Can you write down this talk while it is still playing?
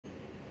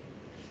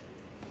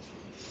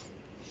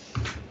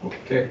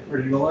Okay,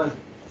 ready to go live.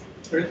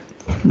 Ready?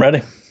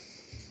 Ready.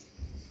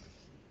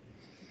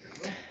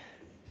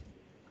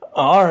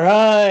 All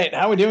right,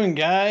 how we doing,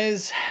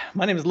 guys?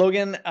 My name is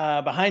Logan.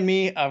 Behind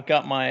me, I've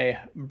got my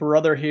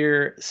brother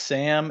here,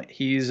 Sam.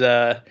 He's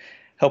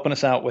helping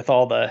us out with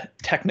all the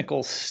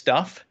technical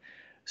stuff.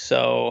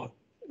 So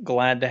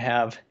glad to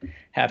have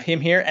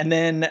him here. And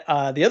then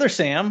the other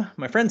Sam,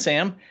 my friend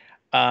Sam,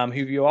 who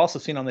you've also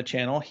seen on the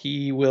channel,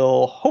 he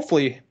will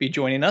hopefully be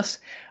joining us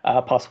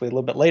possibly a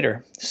little bit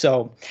later.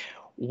 So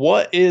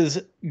what is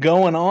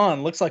going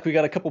on? Looks like we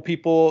got a couple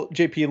people: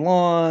 JP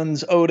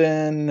Lawns,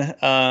 Odin,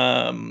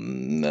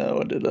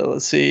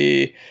 let's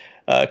see,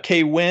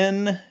 K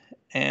Win,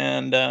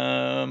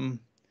 and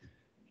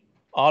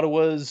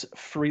Ottawa's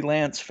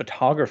freelance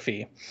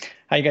photography.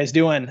 How you guys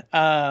doing?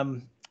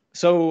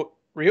 So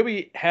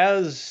Ryobi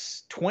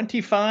has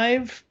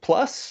 25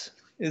 plus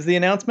is the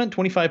announcement.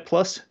 25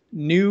 plus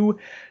new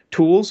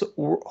tools.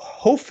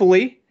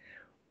 Hopefully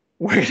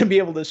we're going to be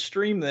able to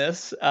stream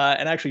this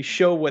and actually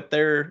show what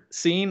they're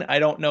seeing. I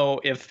don't know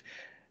if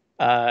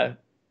uh,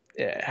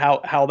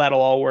 how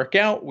that'll all work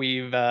out.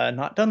 We've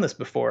not done this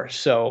before,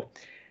 so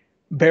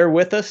bear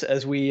with us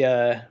as we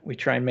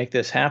try and make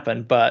this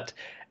happen. But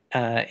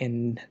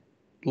in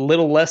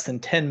little less than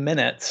 10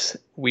 minutes,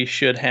 we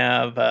should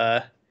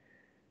have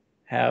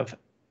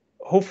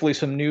hopefully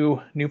some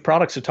new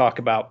products to talk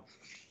about.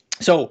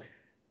 So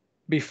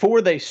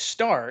before they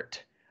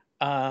start,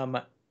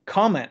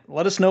 comment.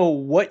 Let us know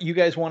what you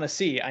guys want to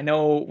see. I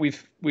know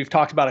we've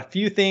talked about a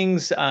few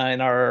things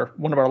in our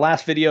one of our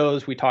last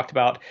videos. We talked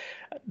about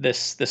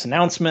this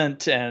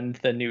announcement and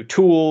the new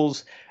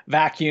tools,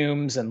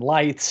 vacuums and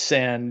lights,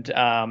 and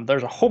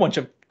there's a whole bunch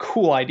of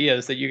cool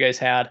ideas that you guys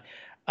had.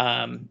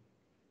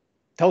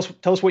 Tell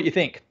us what you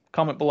think.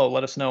 Comment below.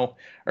 Let us know,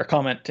 or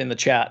comment in the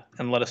chat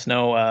and let us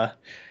know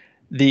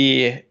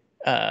the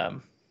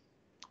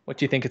what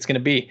you think it's going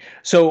to be.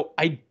 So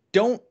I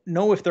don't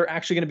know if they're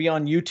actually going to be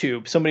on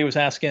YouTube. Somebody was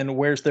asking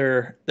where's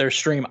their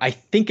stream. I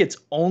think it's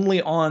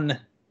only on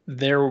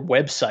their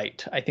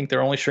website. I think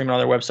they're only streaming on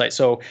their website.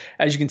 So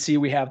as you can see,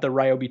 we have the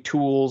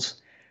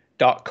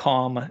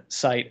ryobitools.com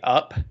site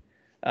up.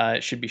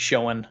 It should be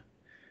showing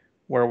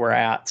where we're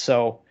at.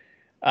 So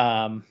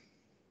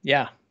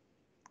yeah,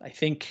 I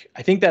think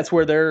that's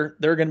where they're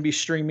going to be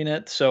streaming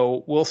it.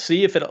 So we'll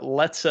see if it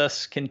lets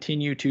us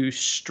continue to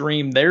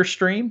stream their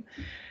stream.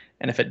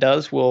 And if it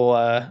does,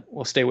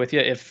 we'll stay with you.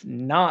 If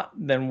not,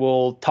 then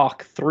we'll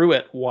talk through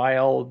it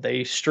while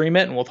they stream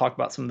it, and we'll talk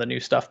about some of the new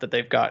stuff that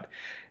they've got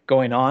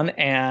going on.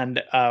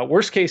 And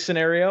worst case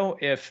scenario,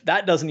 if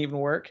that doesn't even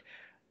work,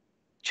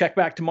 check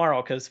back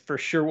tomorrow, because for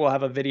sure we'll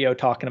have a video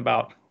talking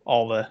about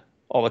all the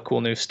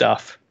cool new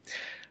stuff.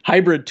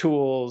 Hybrid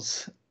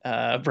tools.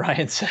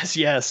 Brian says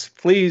yes,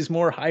 please,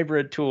 more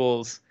hybrid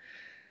tools.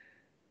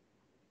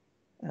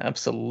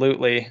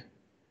 Absolutely.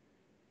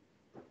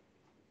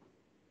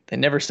 They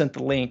never sent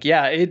the link.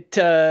 Yeah, it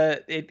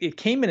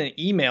came in an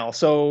email.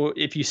 So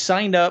if you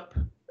signed up,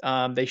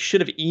 they should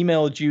have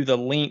emailed you the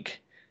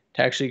link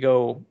to actually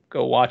go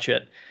watch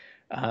it.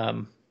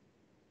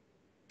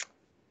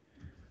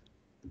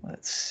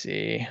 Let's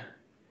see.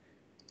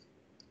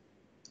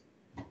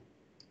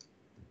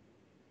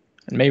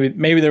 And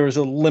maybe there was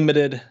a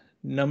limited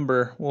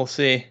number. We'll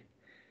see.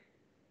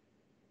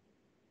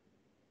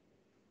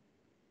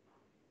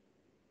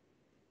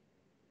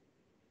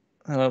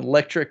 An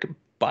electric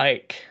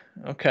bike.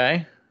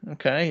 Okay.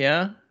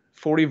 Yeah.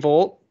 40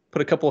 volt.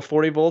 Put a couple of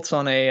 40 volts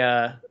on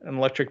an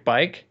electric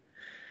bike.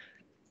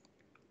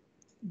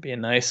 Be a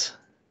nice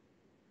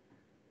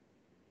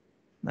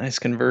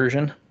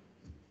conversion.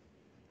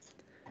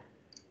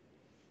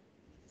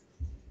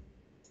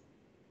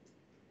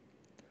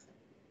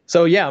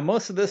 So yeah,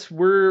 most of this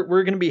we're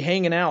going to be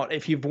hanging out.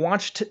 If you've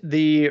watched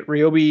the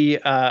Ryobi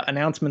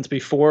announcements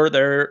before,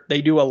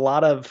 they do a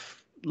lot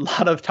of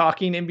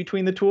talking in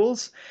between the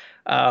tools.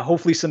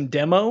 Hopefully some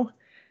demo.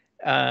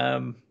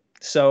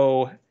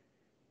 So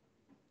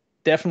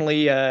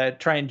definitely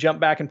try and jump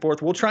back and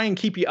forth. We'll try and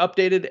keep you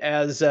updated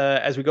as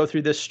we go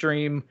through this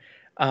stream.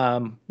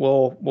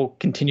 We'll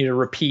continue to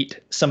repeat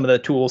some of the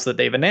tools that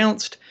they've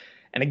announced.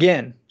 And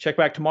again, check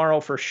back tomorrow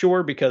for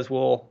sure, because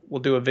we'll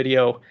do a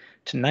video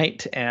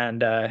tonight and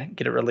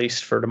get it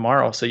released for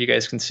tomorrow, so you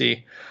guys can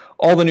see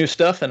all the new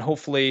stuff, and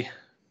hopefully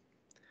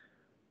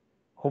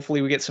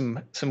we get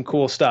some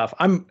cool stuff.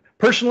 I'm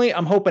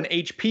hoping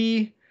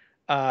HP,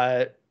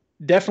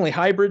 definitely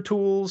hybrid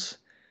tools.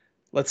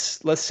 Let's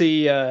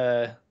see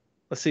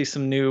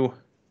some new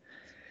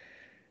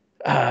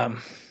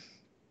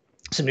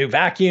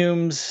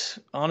vacuums.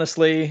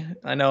 Honestly,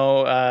 I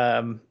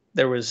know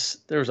there was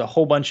a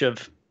whole bunch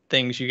of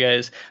things, you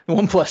guys. The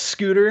OnePlus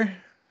scooter.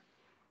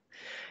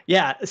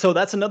 Yeah, so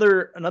that's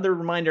another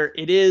reminder.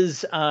 It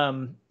is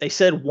they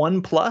said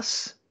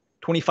OnePlus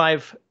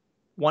 25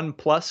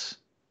 OnePlus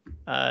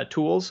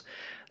tools,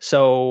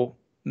 so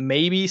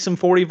maybe some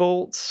 40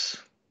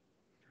 volts.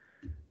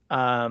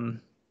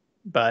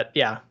 But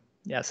yeah,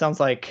 sounds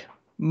like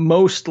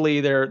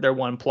mostly they're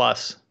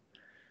OnePlus.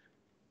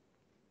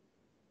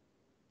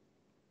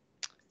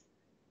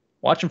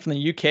 Watching from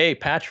the UK,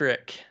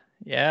 Patrick.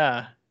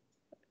 Yeah.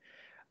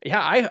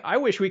 Yeah, I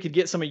wish we could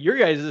get some of your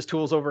guys'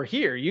 tools over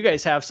here. You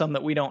guys have some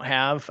that we don't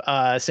have.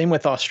 Same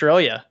with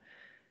Australia.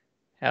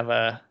 Have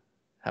a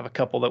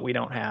couple that we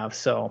don't have.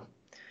 So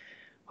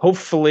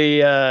hopefully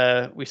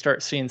we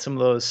start seeing some of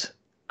those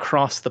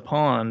cross the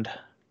pond.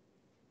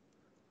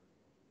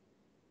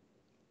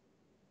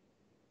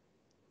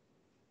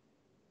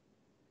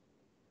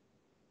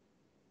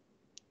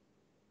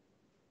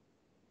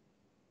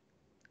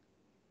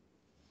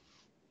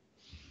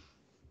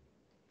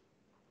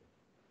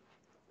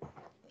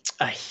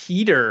 A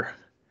heater,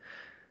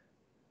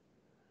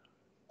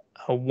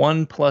 a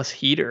one plus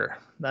heater.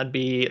 That'd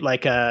be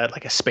like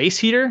a space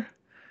heater.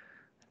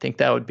 I think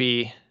that would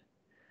be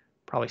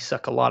probably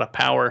suck a lot of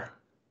power.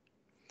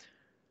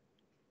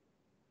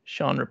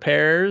 Sean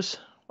Repairs,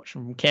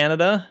 watching from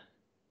Canada.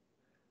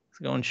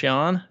 How's it going,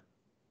 Sean?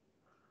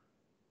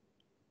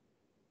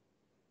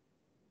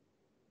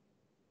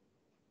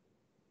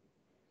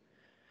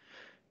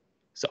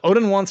 So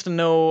Odin wants to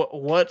know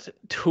what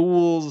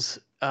tools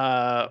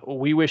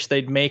we wish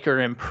they'd make or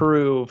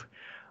improve.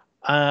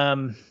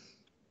 Um,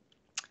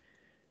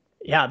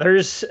 yeah,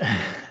 there's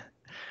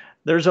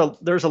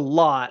a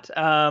lot.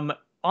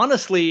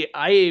 Honestly,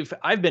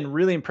 I've been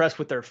really impressed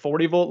with their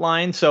 40 volt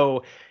line.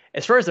 So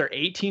as far as their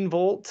 18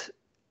 volt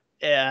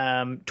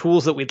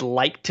tools that we'd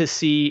like to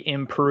see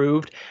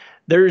improved,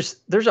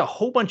 there's a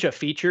whole bunch of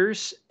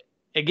features.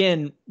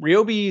 Again,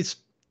 Ryobi's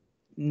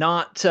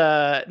not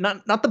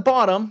the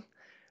bottom,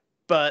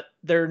 but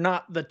they're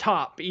not the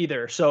top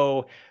either.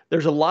 So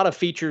there's a lot of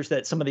features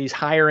that some of these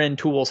higher end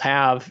tools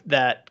have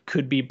that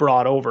could be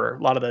brought over.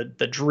 A lot of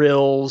the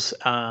drills,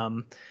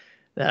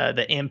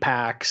 the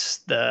impacts,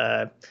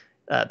 the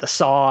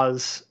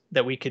saws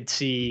that we could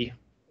see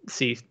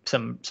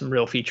some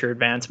real feature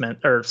advancement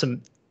or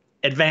some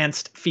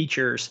advanced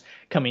features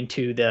coming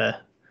to the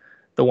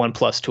One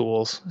Plus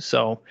tools.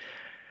 So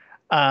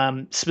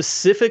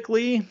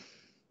specifically,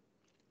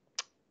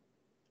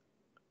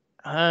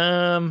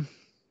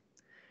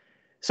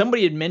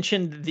 somebody had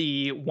mentioned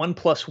the One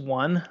Plus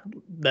One,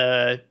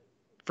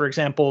 for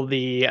example,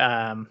 the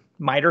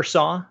miter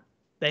saw.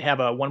 They have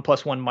a One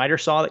Plus One miter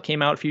saw that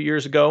came out a few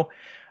years ago.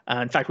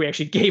 In fact, we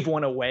actually gave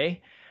one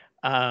away,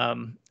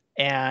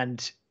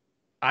 and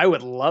I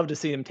would love to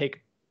see them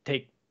take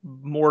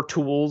more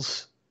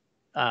tools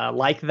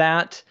like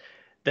that.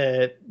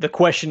 The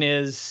question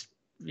is,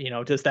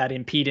 does that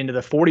impede into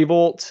the 40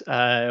 volt?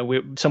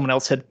 Someone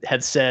else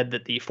had said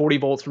that the 40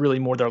 volts really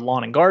more their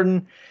lawn and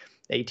garden,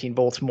 18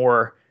 volts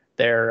more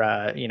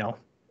their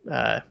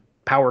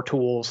power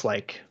tools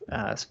like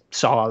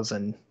saws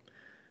and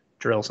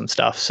drills and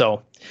stuff.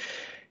 So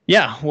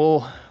yeah,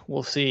 we'll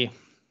see.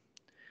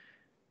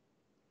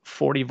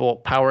 40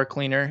 volt power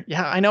cleaner.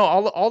 Yeah, I know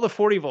all the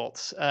 40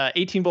 volts.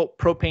 18 volt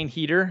propane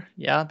heater.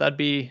 Yeah, that'd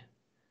be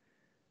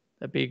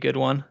a good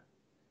one.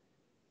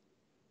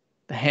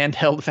 The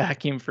handheld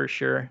vacuum for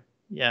sure.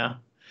 Yeah.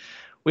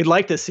 We'd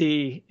like to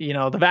see,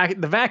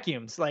 the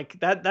vacuums like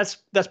that. That's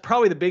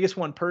probably the biggest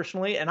one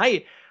personally. And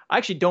I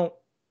actually don't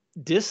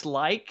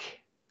dislike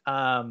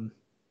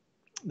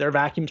their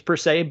vacuums per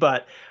se,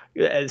 but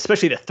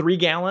especially the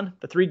 3-gallon.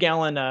 The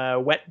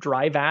 3-gallon wet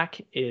dry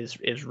vac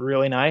is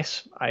really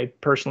nice. I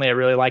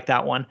really like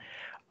that one.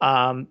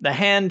 The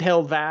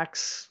handheld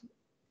vacs,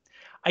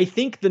 I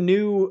think the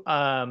new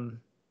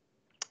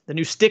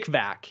stick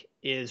vac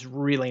is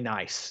really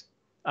nice.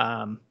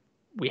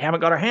 We haven't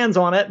got our hands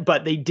on it,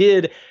 but they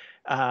did.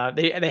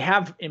 They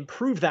have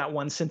improved that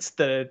one since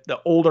the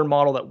older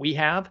model that we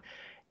have,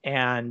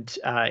 and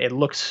it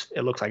looks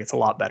like it's a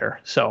lot better.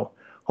 So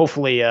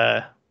hopefully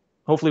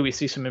we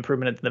see some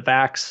improvement in the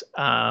vacs.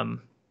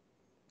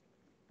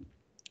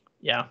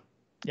 Yeah,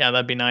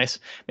 that'd be nice.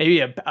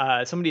 Maybe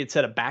somebody had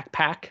said a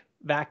backpack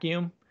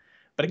vacuum,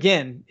 but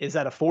again, is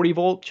that a 40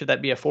 volt? Should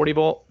that be a 40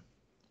 volt?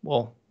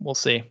 We'll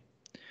see.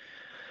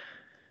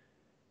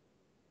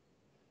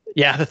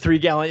 Yeah, the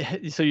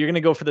 3-gallon. So you're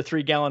gonna go for the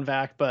 3-gallon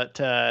vac,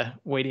 but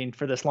waiting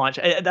for this launch.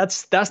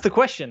 That's the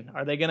question.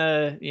 Are they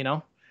gonna?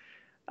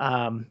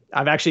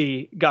 I've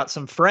actually got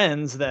some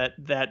friends that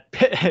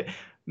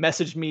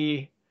messaged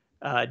me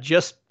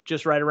just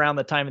right around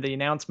the time of the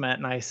announcement,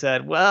 and I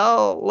said,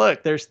 well,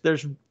 look, there's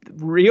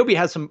Ryobi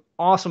has some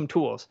awesome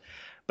tools,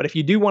 but if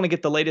you do want to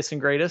get the latest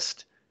and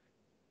greatest,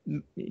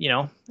 and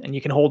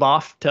you can hold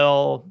off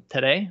till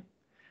today,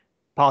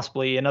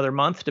 possibly another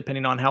month,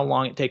 depending on how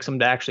long it takes them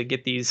to actually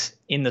get these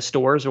in the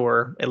stores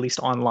or at least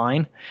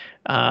online.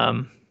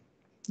 Try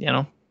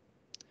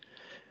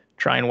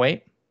and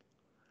wait.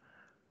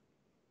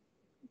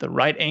 The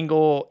right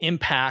angle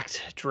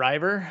impact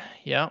driver.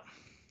 Yeah.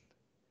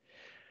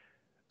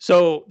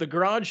 So the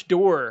garage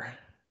door,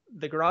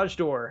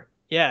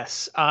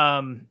 yes.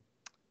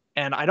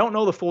 And I don't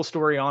know the full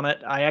story on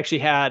it. I actually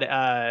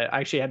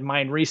had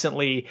mine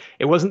recently.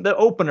 It wasn't the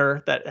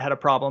opener that had a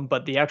problem,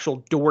 but the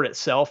actual door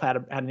itself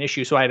had an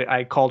issue. So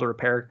I called a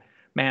repair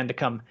man to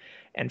come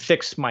and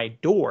fix my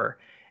door.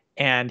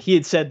 And he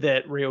had said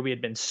that Ryobi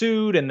had been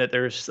sued and that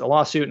there's a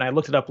lawsuit. And I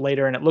looked it up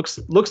later, and it looks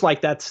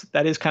like that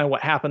is kind of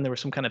what happened. There was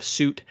some kind of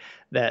suit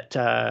that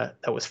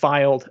that was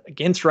filed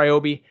against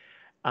Ryobi.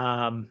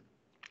 I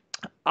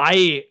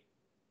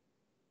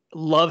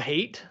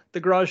hate the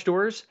garage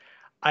doors.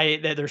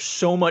 There's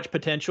so much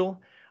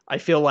potential. I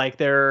feel like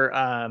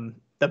the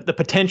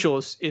potential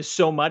is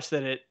so much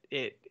that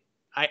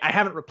I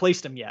haven't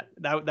replaced them yet.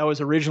 That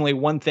was originally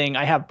one thing.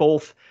 I have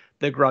both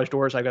the garage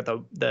doors. I got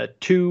the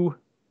 2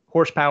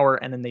 horsepower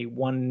and then the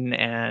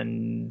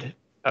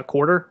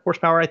 1.25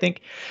 horsepower, I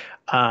think.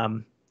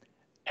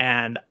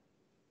 And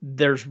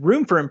there's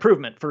room for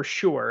improvement for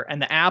sure.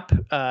 And the app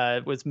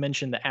was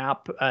mentioned. The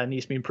app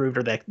needs to be improved,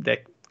 or the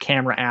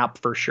camera app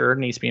for sure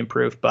needs to be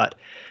improved. But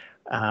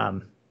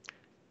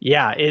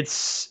yeah,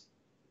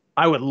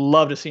 I would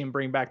love to see him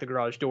bring back the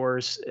garage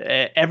doors.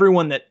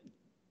 Everyone that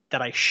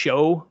I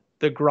show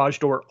the garage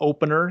door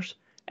openers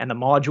and the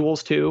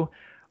modules to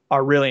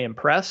are really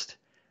impressed.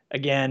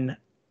 Again,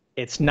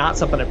 it's not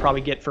something I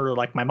probably get for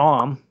like my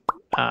mom,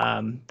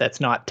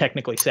 that's not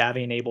technically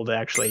savvy and able to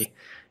actually,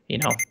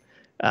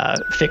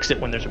 fix it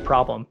when there's a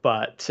problem.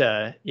 But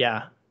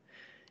yeah,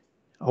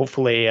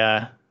 hopefully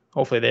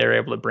they're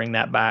able to bring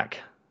that back.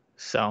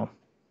 So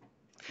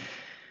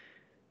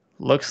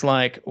looks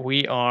like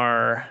we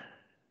are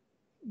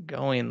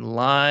going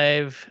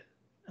live.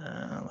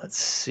 Let's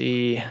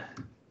see.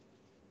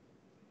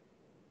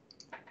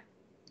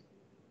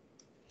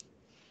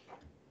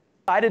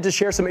 Excited to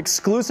share some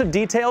exclusive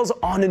details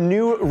on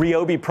new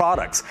Ryobi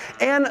products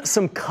and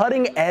some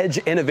cutting-edge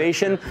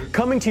innovation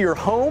coming to your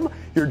home,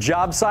 your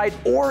job site,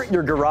 or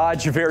your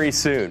garage very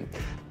soon.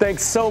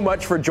 Thanks so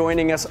much for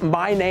joining us.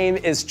 My name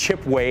is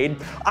Chip Wade.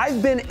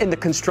 I've been in the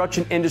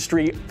construction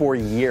industry for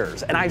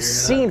years, and I've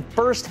seen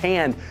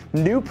firsthand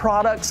new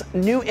products,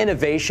 new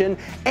innovation,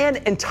 and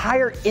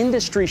entire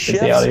industry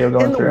shifts in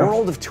the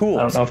world of tools.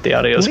 I don't know if the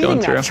audio is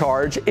going through. Leading that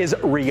charge is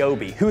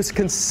Ryobi, who is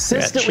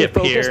consistently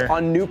focused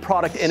on new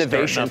product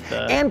innovation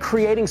and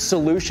creating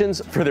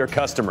solutions for their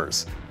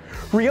customers.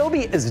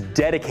 Ryobi is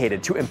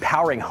dedicated to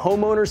empowering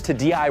homeowners to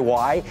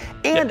DIY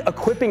and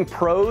equipping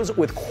pros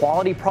with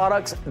quality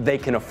products they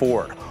can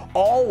afford,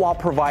 all while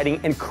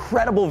providing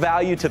incredible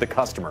value to the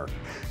customer.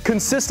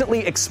 Consistently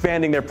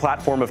expanding their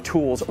platform of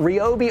tools,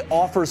 Ryobi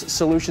offers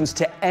solutions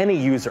to any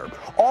user,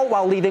 all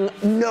while leaving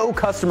no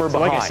customer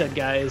behind. Like I said,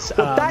 guys,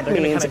 what that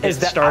means is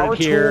that our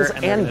tools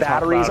and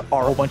batteries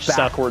are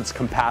backwards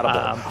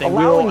compatible,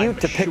 allowing you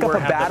to pick up a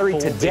battery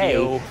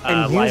today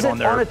and use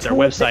it on a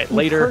tool that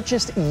you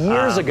purchased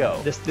years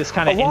ago. This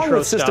kind of intro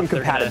with system stuff,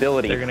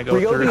 compatibility, they're going to go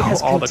Ryobi through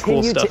has all the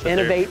cool continued stuff to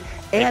innovate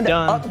and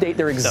update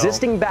their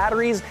existing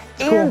batteries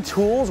and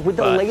tools with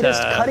the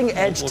latest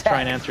cutting-edge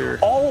tech,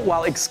 all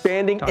while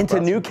expanding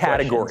into new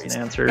categories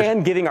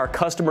and giving our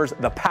customers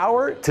the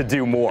power to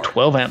do more.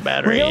 12-amp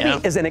battery.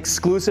 Ryobi is an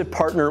exclusive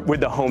partner with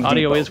the Home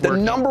Audio Depot, is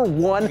working. the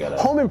 #1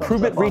 home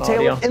improvement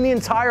retailer in the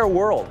entire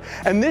world.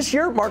 And this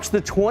year marks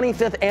the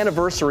 25th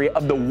anniversary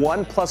of the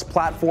One Plus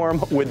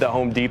platform with the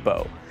Home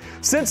Depot.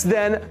 Since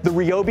then, the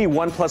Ryobi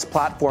One Plus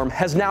platform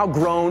has now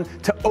grown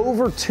to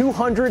over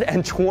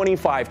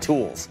 225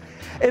 tools.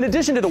 In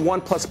addition to the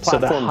One Plus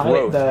platform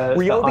growth,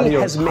 Ryobi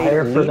has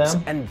made leaps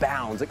and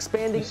bounds,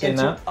 expanding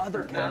into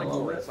other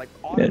categories like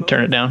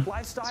automotive,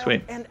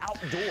 lifestyle, and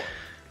outdoor.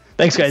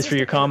 Thanks, guys, for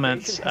your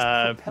comments.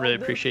 Really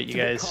appreciate you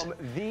guys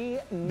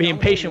being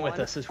patient with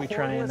us as we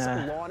try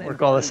and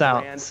work all this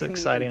out. It's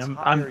exciting.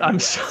 I'm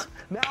so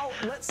Now,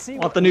 let's see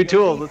want the new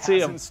tools. Let's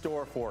see them. In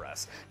store for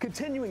us,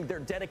 continuing their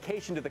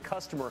dedication to the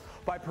customer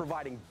by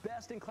providing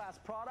best-in-class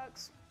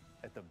products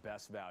at the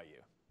best value.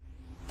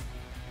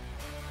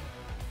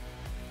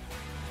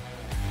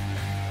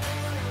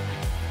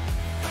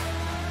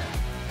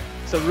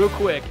 So real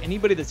quick,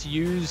 anybody that's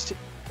used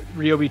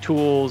Ryobi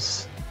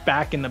tools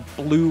back in the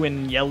blue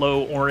and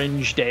yellow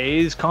orange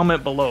days,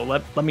 comment below.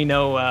 Let me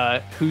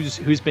know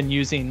who's been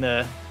using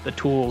the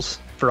tools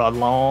for a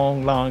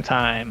long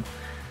time.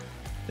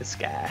 This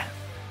guy.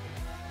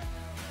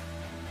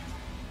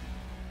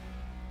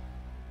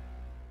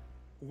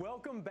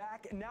 Welcome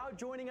back. Now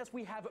joining us,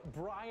 we have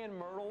Brian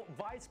Myrtle,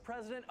 Vice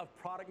President of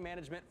Product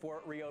Management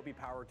for Ryobi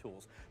Power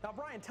Tools. Now,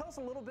 Brian, tell us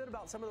a little bit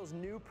about some of those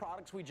new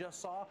products we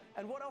just saw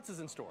and what else is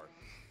in store.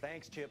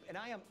 Thanks, Chip, and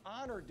I am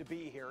honored to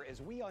be here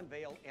as we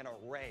unveil an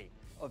array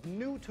of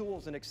new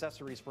tools and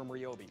accessories from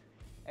Ryobi.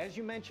 As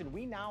you mentioned,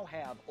 we now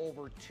have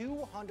over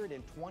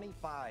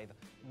 225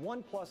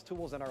 One Plus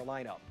tools in our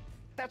lineup.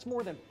 That's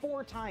more than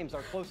 4 times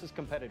our closest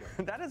competitor.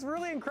 That is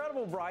really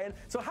incredible, Brian.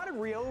 So how did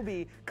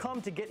Ryobi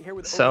come to get here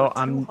with over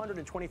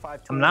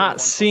 225 tools? I'm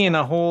not seeing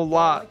a whole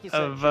lot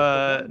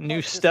of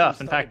new stuff.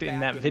 In fact, in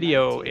that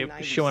video, it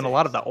was showing a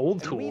lot of the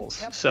old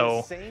tools.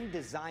 So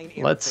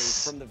let's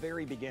see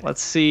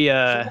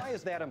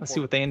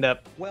what they end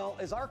up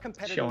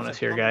showing us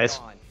here, guys.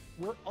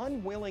 We're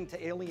unwilling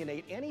to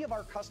alienate any of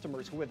our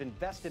customers who have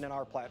invested in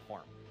our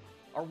platform.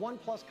 Our One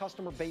Plus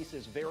customer base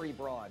is very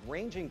broad,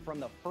 ranging from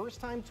the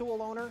first-time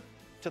tool owner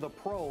to the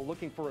pro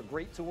looking for a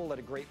great tool at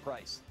a great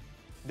price.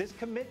 This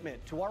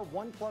commitment to our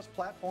One Plus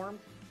platform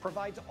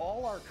provides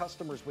all our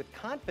customers with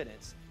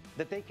confidence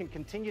that they can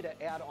continue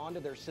to add onto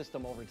their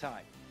system over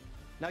time.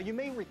 Now, you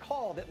may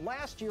recall that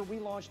last year we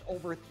launched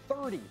over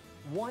 30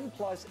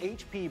 OnePlus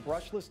HP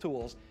brushless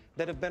tools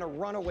that have been a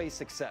runaway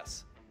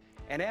success.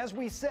 And as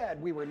we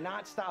said, we were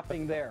not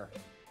stopping there,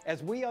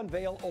 as we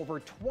unveil over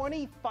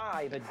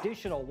 25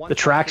 additional OnePlus the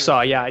track tools.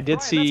 saw, yeah, I did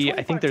Brian, see. that's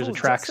I think there's a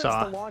 25 track tools just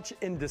saw. since the launch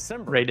in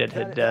December. Rated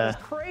That had is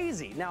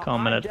crazy. Now,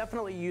 commented. I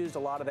definitely used a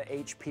lot of the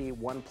HP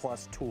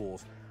OnePlus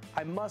tools.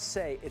 I must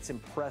say it's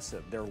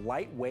impressive. They're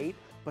lightweight,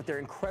 but they're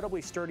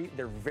incredibly sturdy.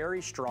 They're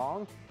very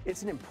strong.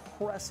 It's an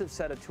impressive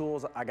set of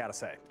tools, I gotta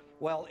say.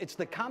 Well, it's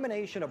the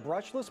combination of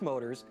brushless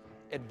motors,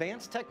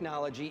 advanced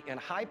technology, and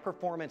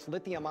high-performance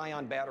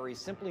lithium-ion batteries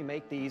simply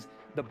make these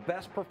the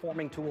best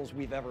performing tools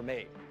we've ever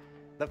made.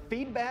 The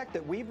feedback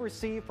that we've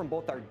received from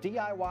both our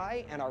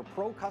DIY and our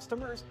pro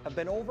customers have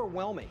been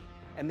overwhelming,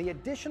 and the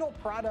additional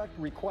product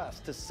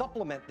requests to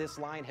supplement this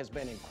line has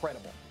been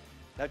incredible.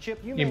 Now,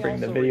 Chip, you may bring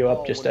the also video up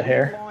recall just when a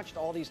hair. we launched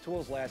all these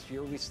tools last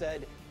year, we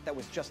said that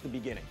was just the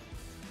beginning.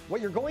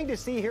 What you're going to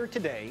see here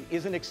today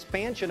is an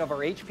expansion of our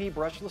HP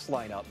brushless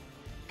lineup,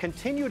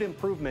 continued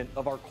improvement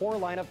of our core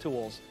line of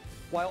tools,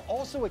 while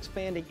also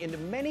expanding into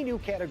many new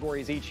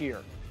categories each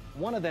year,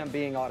 one of them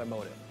being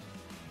automotive.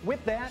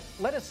 With that,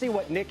 let us see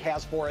what Nick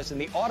has for us in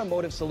the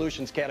automotive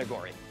solutions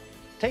category.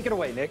 Take it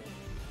away, Nick.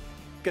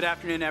 Good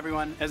afternoon,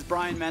 everyone. As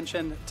Brian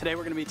mentioned, today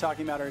we're going to be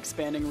talking about our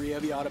expanding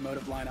Ryobi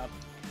automotive lineup.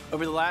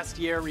 Over the last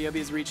year, Ryobi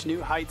has reached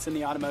new heights in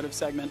the automotive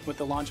segment with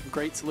the launch of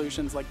great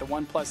solutions like the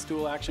OnePlus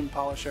Dual Action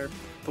Polisher,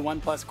 the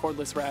OnePlus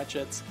Cordless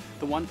Ratchets,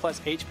 the OnePlus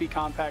HP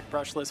Compact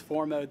Brushless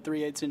 4-Mode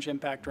 3/8"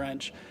 Impact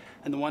Wrench,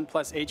 and the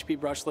OnePlus HP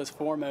Brushless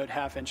 4-Mode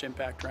 1/2"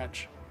 Impact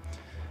Wrench.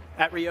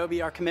 At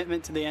Ryobi, our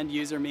commitment to the end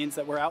user means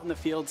that we're out in the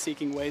field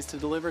seeking ways to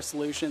deliver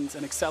solutions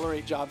and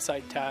accelerate job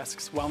site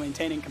tasks while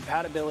maintaining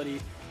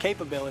compatibility,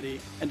 capability,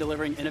 and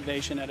delivering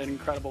innovation at an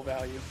incredible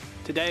value.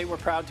 Today, we're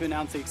proud to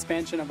announce the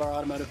expansion of our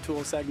automotive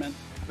tool segment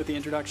with the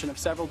introduction of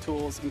several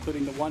tools,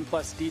 including the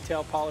OnePlus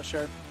Detail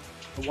Polisher,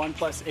 the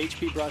OnePlus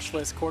HP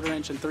Brushless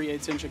 1/4" and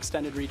 3/8"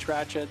 extended reach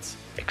ratchets,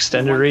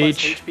 Extended the OnePlus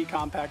reach. HP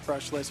Compact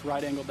Brushless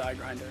right angle die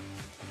grinder.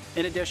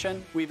 In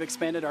addition, we've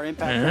expanded our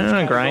impact wrench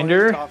category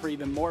grinder. to offer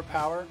even more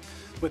power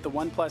with the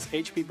OnePlus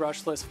HP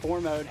Brushless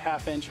 4-Mode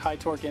 1/2" high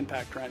torque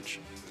impact wrench.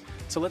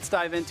 So let's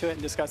dive into it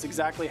and discuss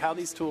exactly how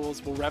these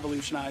tools will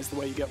revolutionize the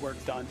way you get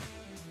work done.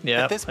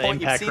 Yeah, At this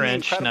point, you've impact seen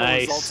wrench, the incredible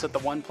nice. results that the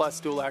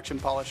OnePlus Dual Action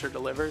Polisher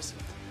delivers.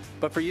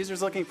 But for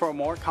users looking for a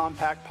more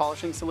compact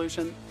polishing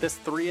solution, this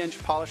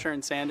 3-inch polisher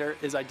and sander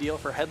is ideal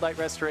for headlight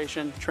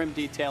restoration, trim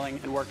detailing,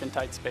 and work in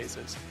tight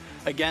spaces.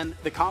 Again,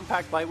 the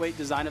compact, lightweight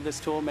design of this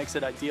tool makes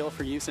it ideal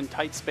for use in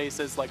tight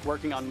spaces like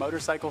working on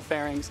motorcycle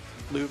fairings,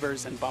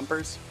 louvers, and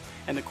bumpers.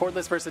 And the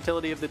cordless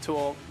versatility of the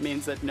tool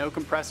means that no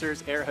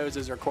compressors, air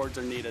hoses, or cords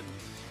are needed.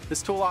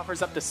 This tool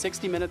offers up to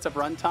 60 minutes of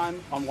runtime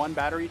on one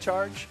battery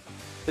charge.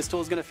 This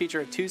tool is going to feature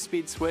a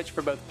 2-speed switch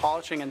for both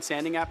polishing and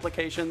sanding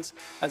applications,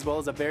 as well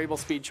as a variable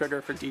speed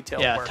trigger for detail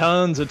Yeah, work.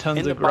 tons of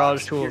In the garage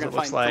box, tools. you're It gonna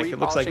looks find like. three It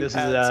looks like polishing this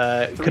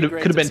pads, is three could have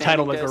grades been of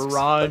titled a sanding discs,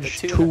 garage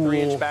but the 2 and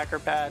 3-inch tool backer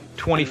pad,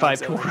 25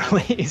 and tool auxiliary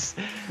handle. release.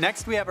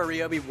 Next, we have our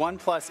Ryobi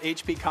OnePlus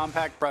HP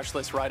Compact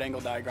Brushless Right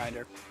Angle Die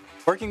Grinder.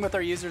 Working with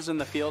our users in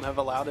the field have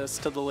allowed us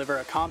to deliver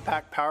a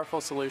compact,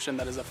 powerful solution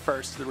that is a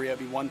first to the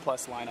Ryobi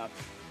OnePlus lineup.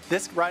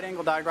 This right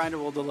angle die grinder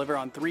will deliver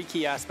on 3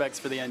 key aspects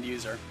for the end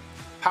user: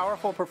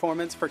 powerful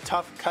performance for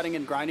tough cutting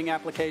and grinding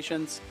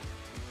applications,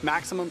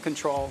 maximum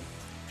control,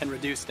 and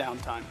reduced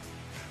downtime.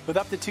 With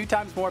up to 2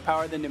 times more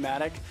power than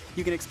pneumatic,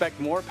 you can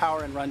expect more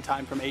power and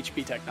runtime from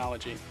HP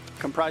technology,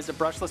 comprised of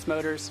brushless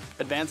motors,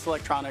 advanced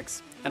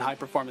electronics, and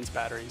high-performance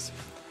batteries.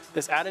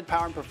 This added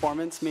power and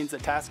performance means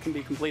that tasks can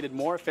be completed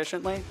more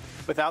efficiently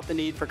without the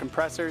need for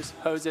compressors,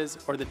 hoses,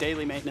 or the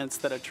daily maintenance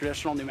that a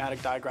traditional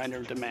pneumatic die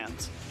grinder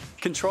demands.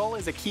 Control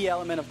is a key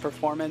element of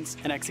performance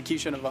and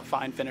execution of a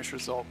fine finish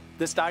result.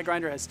 This die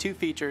grinder has 2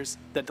 features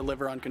that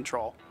deliver on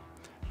control.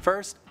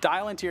 First,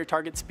 dial into your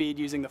target speed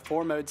using the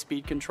 4-mode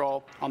speed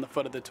control on the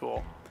foot of the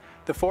tool.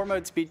 The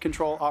 4-mode speed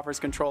control offers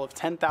control of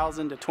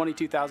 10,000 to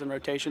 22,000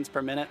 rotations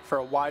per minute for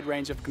a wide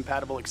range of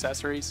compatible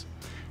accessories.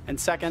 And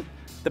second,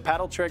 the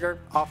paddle trigger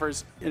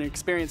offers an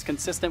experience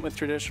consistent with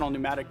traditional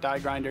pneumatic die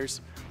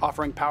grinders,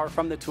 offering power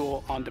from the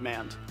tool on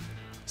demand.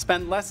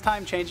 Spend less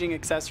time changing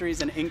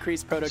accessories and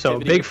increase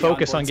productivity. So big with the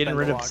focus on onboard getting spin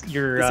rid to of log.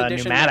 your This addition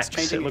makes pneumatics.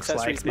 changing It looks like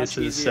accessories much this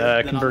is easier than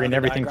on converting other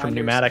everything die from grinders.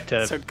 pneumatic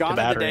to So gone are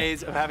the battery.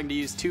 days of having to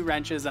use 2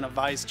 wrenches and a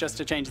vise just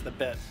to change the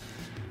bit,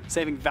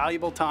 saving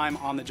valuable time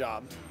on the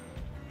job.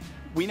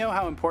 We know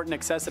how important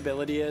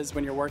accessibility is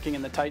when you're working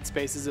in the tight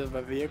spaces of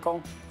a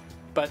vehicle,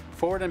 but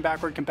forward and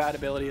backward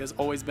compatibility has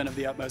always been of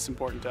the utmost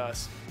importance to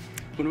us.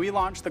 When we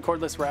launched the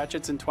cordless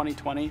ratchets in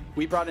 2020,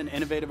 we brought an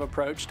innovative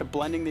approach to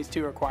blending these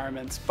 2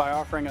 requirements by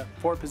offering a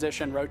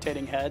 4-position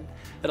rotating head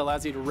that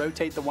allows you to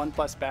rotate the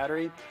OnePlus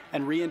battery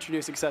and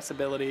reintroduce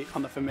accessibility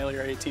on the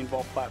familiar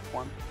 18-volt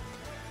platform.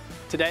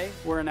 Today,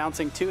 we're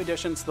announcing 2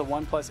 additions to the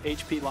OnePlus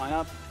HP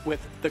lineup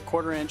with the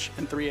 1/4"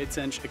 and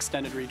 3/8"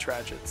 extended reach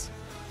ratchets.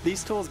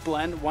 These tools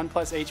blend 1+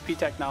 HP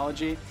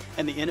technology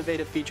and the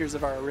innovative features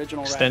of our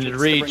original Extended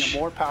ratchets reach. to bring a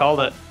more Called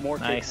powerful, it. more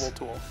Nice.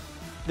 capable tool.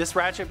 This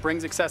ratchet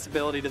brings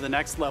accessibility to the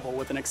next level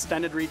with an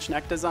extended reach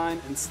neck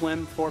design and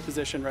slim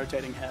 4-position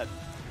rotating head.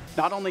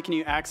 Not only can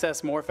you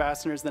access more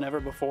fasteners than ever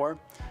before,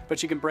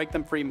 but you can break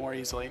them free more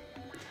easily.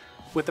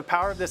 With the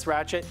power of this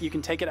ratchet, you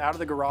can take it out of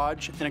the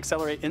garage and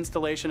accelerate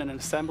installation and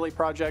assembly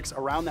projects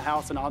around the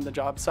house and on the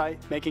job site,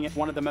 making it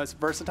one of the most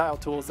versatile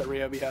tools that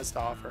Ryobi has to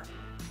offer.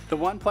 The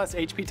 1+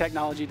 HP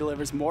technology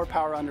delivers more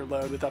power under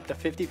load with up to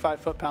 55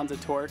 foot-pounds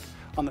of torque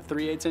on the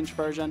 3/8-inch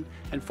version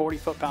and 40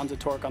 foot-pounds of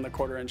torque on the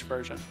 1/4-inch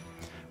version.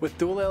 With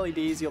dual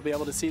LEDs, you'll be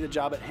able to see the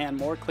job at hand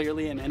more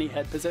clearly in any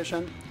head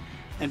position,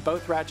 and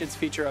both ratchets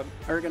feature an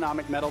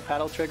ergonomic metal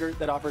paddle trigger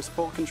that offers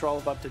full control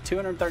of up to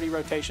 230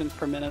 rotations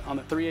per minute on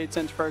the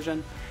 3/8-inch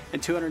version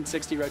and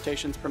 260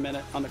 rotations per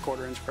minute on the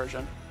 1/4-inch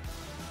version.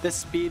 This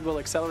speed will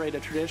accelerate a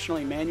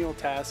traditionally manual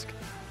task,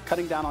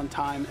 cutting down on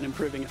time and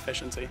improving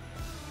efficiency.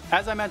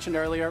 As I mentioned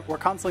earlier, we're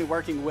constantly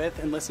working with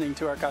and listening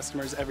to our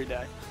customers every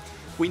day.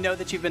 We know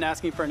that you've been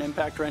asking for an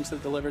impact wrench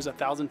that delivers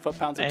 1,000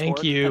 foot-pounds of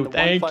torque, and the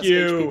 1+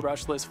 HP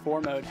brushless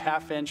 4-mode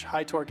half-inch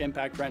high-torque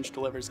impact wrench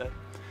delivers it.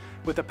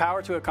 With the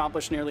power to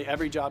accomplish nearly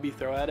every job you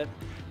throw at it,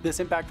 this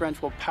impact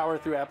wrench will power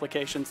through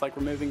applications like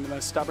removing the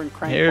most stubborn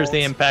crank Here's bolts,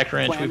 the impact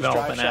wrench flange, we've all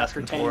drive been shaft,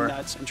 asking retaining for.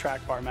 nuts, and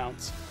track bar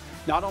mounts.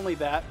 Not only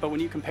that, but when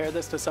you compare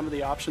this to some of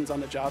the options on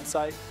the job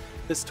site,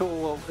 this tool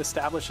will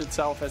establish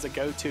itself as a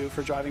go-to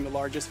for driving the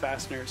largest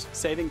fasteners,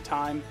 saving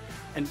time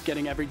and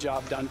getting every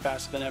job done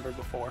faster than ever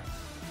before.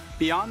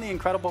 Beyond the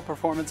incredible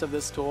performance of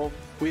this tool,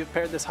 we have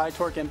paired this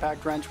high-torque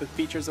impact wrench with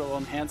features that will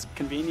enhance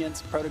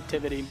convenience,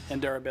 productivity,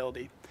 and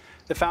durability.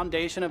 The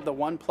foundation of the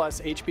 1+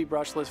 HP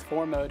brushless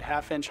 4-mode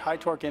half-inch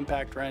high-torque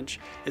impact wrench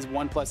is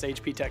 1+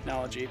 HP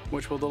technology,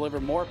 which will deliver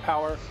more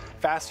power,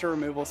 faster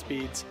removal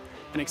speeds,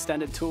 and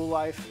extended tool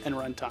life and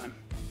runtime.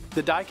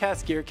 The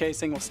die-cast gear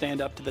casing will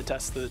stand up to the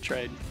test of the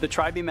trade. The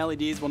tri-beam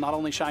LEDs will not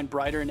only shine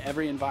brighter in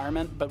every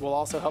environment, but will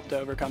also help to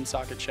overcome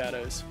socket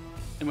shadows.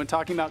 And when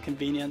talking about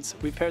convenience,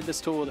 we've paired this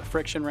tool with a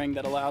friction ring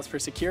that allows for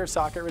secure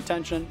socket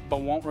retention,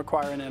 but won't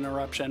require an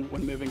interruption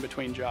when moving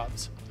between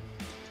jobs.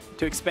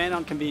 To expand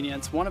on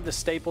convenience, one of the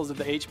staples of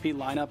the HP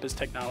lineup is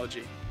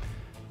technology.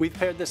 We've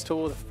paired this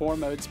tool with a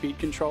 4-mode speed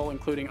control,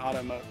 including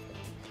auto mode.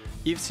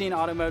 You've seen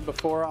auto mode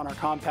before on our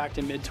compact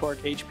and mid-torque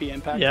HP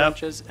impact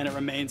wrenches, and it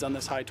remains on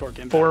this high-torque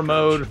impact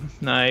 4-mode,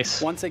 wrench.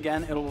 nice. Once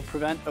again, it will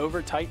prevent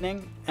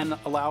over-tightening and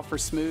allow for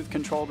smooth,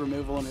 controlled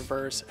removal in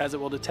reverse, as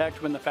it will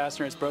detect when the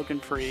fastener is broken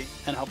free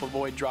and help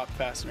avoid dropped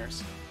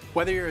fasteners.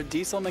 Whether you're a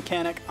diesel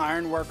mechanic,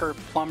 iron worker,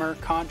 plumber,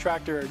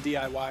 contractor, or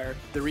DIYer,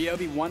 the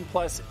Ryobi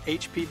 1+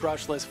 HP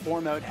brushless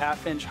 4-mode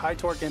half-inch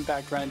high-torque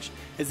impact wrench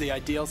is the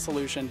ideal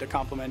solution to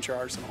complement your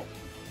arsenal.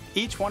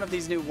 Each one of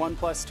these new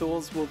 1+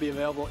 tools will be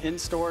available in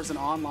stores and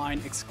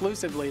online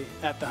exclusively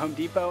at the Home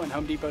Depot and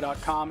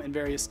HomeDepot.com in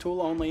various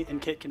tool-only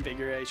and kit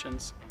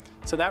configurations.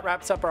 So that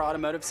wraps up our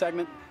automotive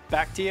segment.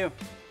 Back to you.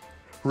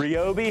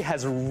 Ryobi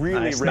has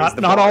really raised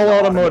the not bar all in the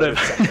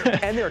automotive,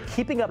 and they're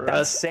keeping up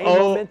that same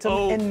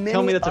momentum in many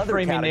tell me that's other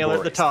a framing nail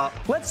at the top.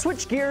 Let's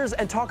switch gears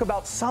and talk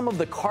about some of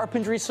the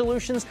carpentry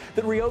solutions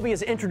that Ryobi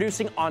is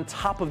introducing on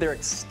top of their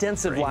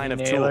extensive line of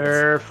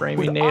tools.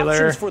 Framing With nailer.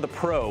 options for the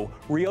pro,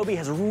 Ryobi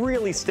has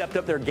really stepped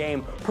up their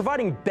game,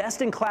 providing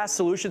best-in-class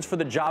solutions for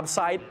the job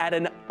site at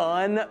an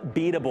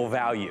unbeatable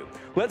value.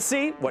 Let's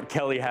see what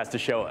Kelly has to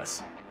show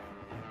us.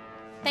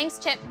 Thanks,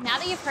 Chip. Now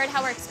that you've heard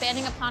how we're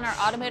expanding upon our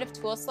automotive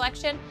tool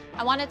selection,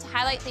 I wanted to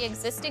highlight the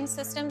existing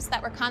systems that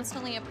we're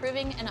constantly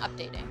improving and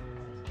updating.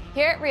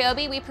 Here at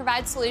Ryobi, we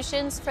provide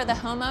solutions for the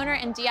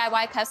homeowner and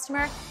DIY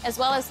customer, as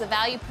well as the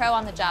value pro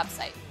on the job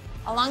site.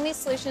 Along these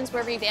solutions,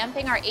 we're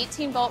revamping our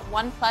 18-volt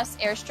 1+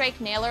 Airstrike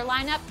nailer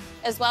lineup,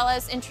 as well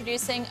as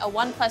introducing a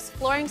 1+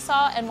 flooring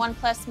saw and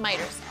 1+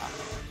 miter saw.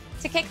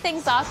 To kick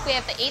things off, we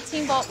have the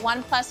 18-volt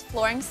 1+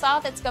 flooring saw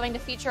that's going to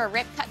feature a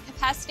rip cut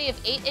capacity of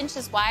 8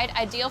 inches wide,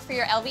 ideal for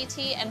your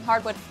LVT and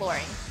hardwood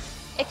flooring.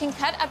 It can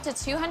cut up to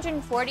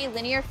 240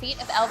 linear feet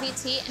of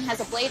LVT and has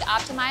a blade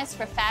optimized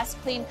for fast,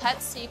 clean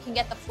cuts so you can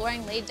get the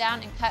flooring laid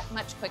down and cut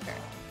much quicker.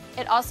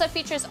 It also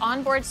features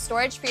onboard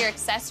storage for your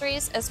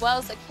accessories, as well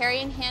as a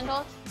carrying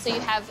handle so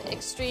you have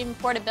extreme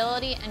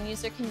portability and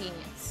user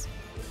convenience.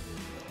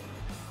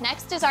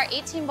 Next is our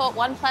 18-volt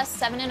 1+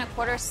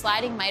 7¼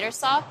 sliding miter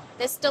saw.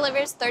 This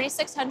delivers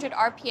 3,600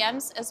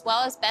 RPMs as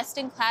well as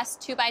best-in-class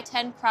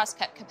 2x10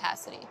 crosscut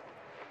capacity.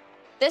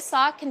 This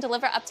saw can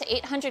deliver up to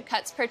 800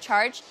 cuts per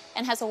charge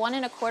and has a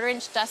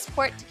 1¼ dust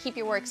port to keep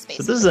your workspace.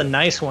 So this is a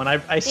nice one.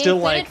 I still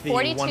like the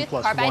 40-tooth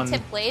 1+1 carbide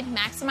tip blade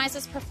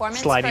maximizes performance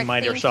sliding for a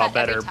miter clean saw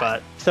cut every better,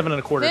 time. but 7¼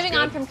 is good. Moving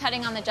on from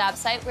cutting on the job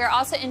site, we're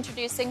also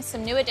introducing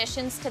some new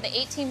additions to the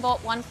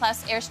 18-volt 1+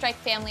 Airstrike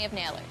family of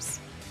nailers.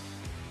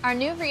 Our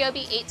new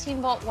Ryobi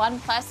 18-volt 1+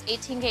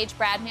 18-gauge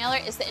brad nailer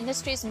is the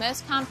industry's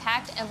most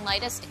compact and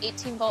lightest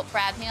 18-volt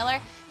brad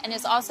nailer and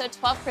is also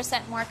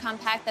 12% more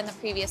compact than the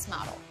previous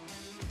model.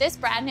 This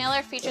brad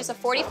nailer features a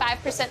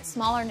 45%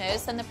 smaller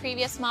nose than the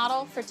previous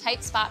model for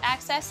tight spot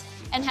access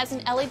and has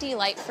an LED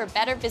light for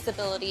better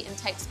visibility in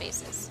tight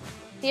spaces.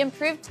 The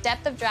improved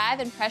depth of drive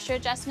and pressure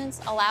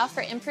adjustments allow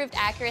for improved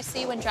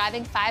accuracy when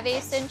driving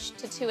 5/8 inch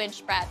to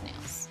 2-inch brad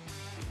nails.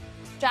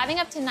 Driving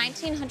up to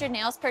 1900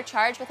 nails per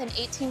charge with an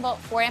 18-volt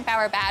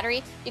 4-amp-hour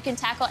battery, you can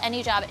tackle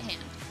any job at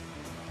hand.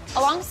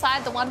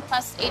 Alongside the ONE+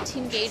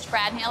 18-gauge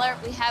brad nailer,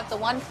 we have the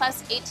ONE+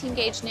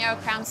 18-gauge narrow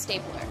crown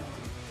stapler.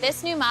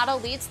 This new model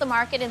leads the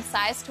market in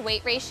size to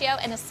weight ratio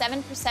and is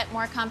 7%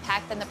 more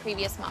compact than the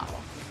previous model.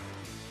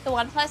 The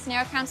ONE+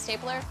 narrow crown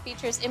stapler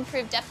features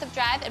improved depth of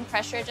drive and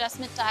pressure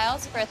adjustment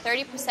dials for a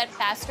 30%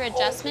 faster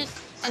adjustment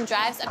and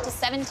drives up to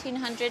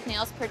 1700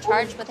 nails per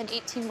charge with an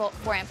 18-volt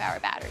 4-amp-hour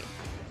battery.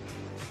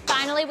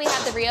 Finally, we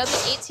have the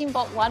Ryobi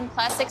 18-volt ONE+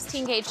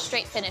 16-gauge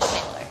straight finish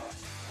nailer.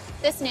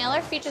 This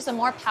nailer features a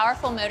more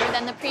powerful motor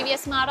than the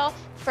previous model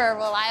for a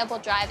reliable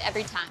drive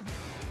every time.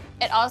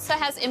 It also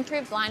has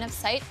improved line of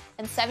sight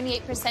and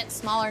 78%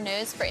 smaller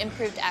nose for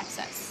improved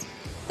access.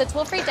 The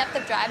tool-free depth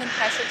of drive and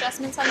pressure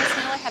adjustments on this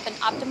nailer have been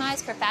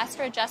optimized for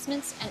faster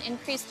adjustments and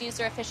increased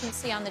user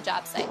efficiency on the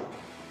job site.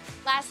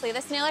 Lastly,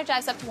 this nailer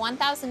drives up to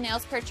 1000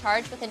 nails per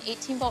charge with an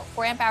 18-volt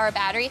 4-amp-hour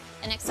battery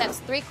and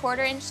accepts 3/4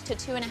 inch to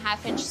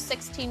 2.5-inch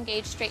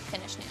 16-gauge straight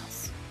finish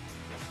nails.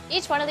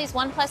 Each one of these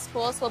ONE+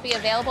 tools will be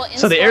available in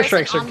stores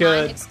and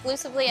online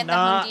exclusively at the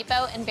Home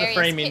Depot in various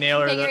kit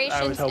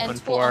configurations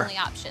and tool-only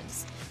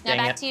options. Now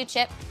back to you,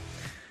 Chip.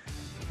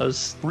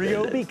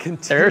 Ryobi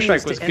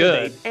continues to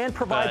innovate and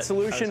provide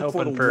solutions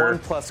for the ONE+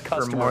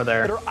 customer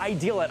that are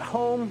ideal at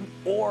home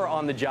or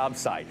on the job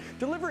site,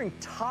 delivering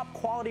top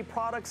quality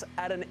products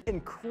at an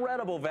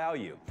incredible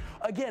value.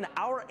 Again,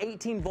 our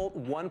 18-volt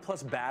ONE+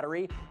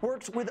 battery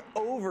works with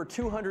over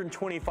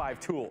 225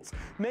 tools,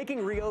 making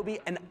Ryobi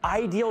an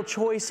ideal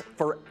choice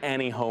for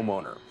any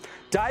homeowner.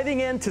 Diving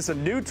into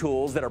some new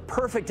tools that are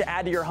perfect to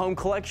add to your home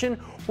collection,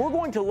 we're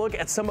going to look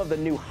at some of the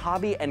new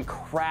hobby and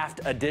craft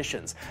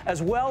additions,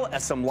 as well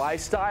as some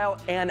lifestyle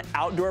and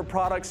outdoor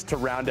products to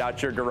round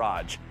out your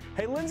garage.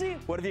 Hey, Lindsay,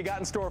 what have you got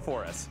in store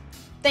for us?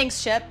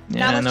 Thanks, Chip.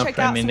 Now let's check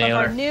out some of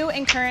our new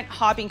and current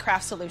hobby and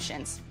craft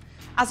solutions.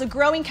 As a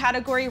growing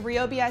category,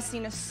 Ryobi has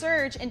seen a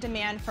surge in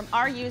demand from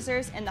our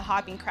users in the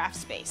hobby and craft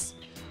space.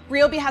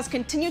 Ryobi has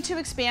continued to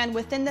expand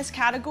within this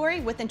category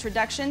with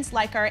introductions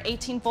like our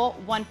 18-volt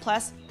ONE+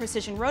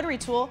 precision rotary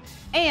tool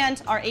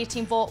and our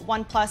 18-volt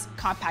ONE+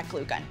 compact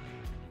glue gun.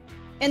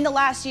 In the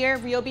last year,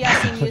 Ryobi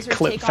has seen users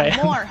take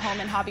on more home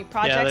and hobby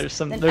projects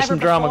than ever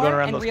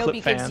before, and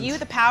Ryobi gives you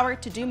the power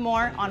to do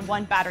more on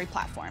one battery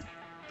platform.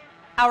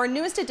 Our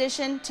newest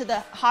addition to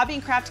the hobby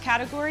and craft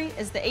category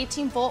is the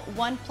 18-volt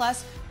ONE+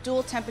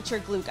 dual temperature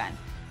glue gun.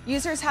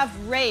 Users have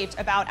raved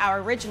about our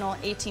original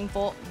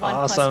 18-volt ONE+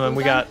 Awesome, and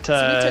we got so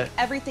we took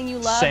everything you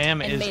loved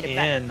Sam and is made it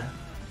better.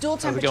 Dual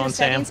temperature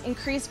settings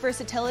increase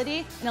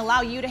versatility and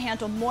allow you to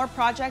handle more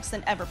projects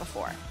than ever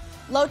before.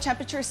 Low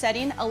temperature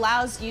setting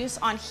allows use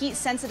on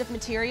heat-sensitive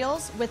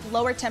materials with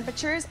lower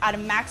temperatures at a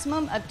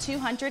maximum of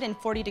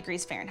 240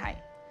 degrees Fahrenheit.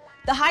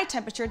 The high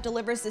temperature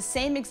delivers the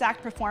same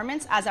exact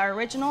performance as our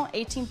original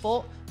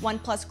 18-volt ONE+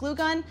 glue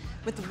gun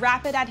with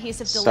rapid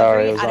adhesive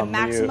delivery at a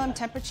maximum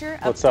temperature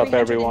of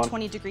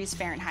 320 degrees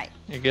Fahrenheit.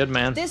 You're good,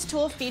 man. This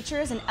tool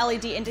features an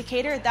LED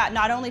indicator that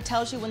not only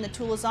tells you when the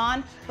tool is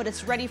on, but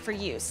it's ready for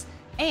use.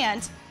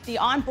 And the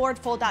onboard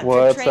fold-out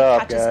drip tray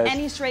catches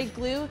any stray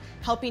glue,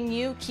 helping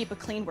you keep a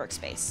clean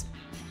workspace.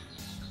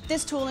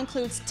 This tool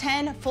includes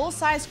 10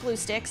 full-size glue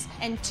sticks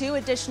and 2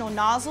 additional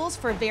nozzles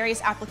for various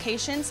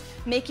applications,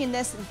 making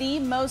this the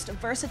most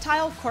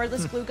versatile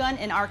cordless glue gun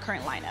in our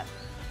current lineup.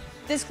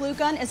 This glue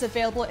gun is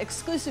available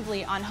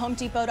exclusively on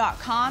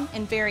HomeDepot.com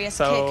in various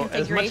kit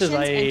configurations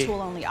and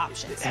tool-only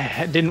options.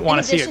 I didn't want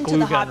to see a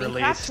glue gun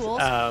released.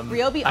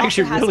 Ryobi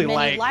also has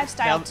many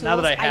lifestyle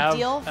tools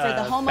ideal for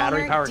the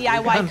homeowner,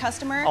 DIY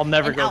customer, and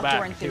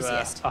outdoor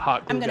enthusiast.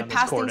 I'm going to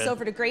pass things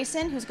over to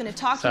Grayson, who's going to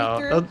talk you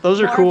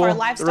through more of our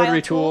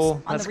lifestyle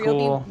tools on the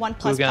Ryobi ONE+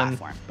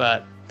 platform.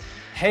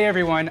 Hey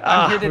everyone,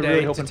 I'm here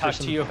today to talk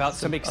to you about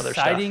some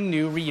exciting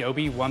new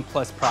Ryobi ONE+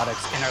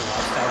 products in our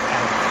lifestyle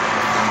category.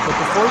 But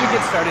before we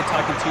get started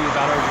talking to you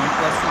about our ONE+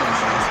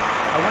 solutions,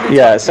 I want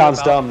to it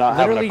sounds dumb not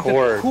having a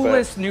cord, the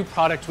coolest new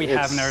product we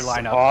have in our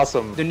lineup.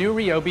 Awesome. The new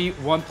Ryobi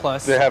ONE+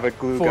 they have a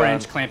glue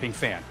 4-inch clamping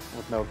fan.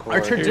 With no cord.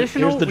 Our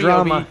traditional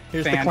Ryobi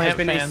fan has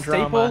been a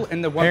staple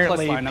in the ONE+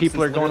 Apparently, lineup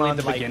people are since going on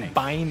the to beginning.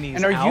 Buying these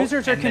and our out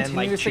users are and then,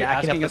 continuously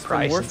jacking asking up the us for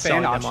price more and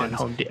selling fan them on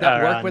options eBay,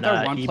 that work with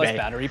our ONE+ eBay.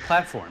 battery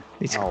platform.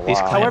 These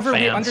However, we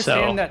fans,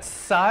 understand that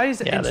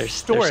size and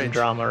storage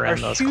are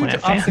huge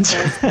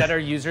obstacles that our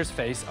users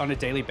face on a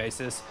daily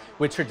basis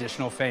with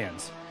traditional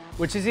fans,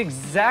 which is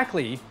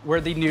exactly where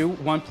the new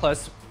ONE+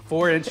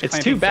 4-inch It's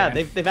too bad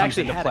they've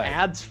actually had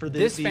ads for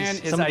this fan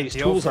is some of these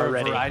tools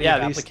already.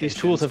 Yeah, these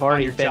tools have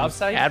already been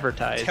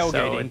advertised.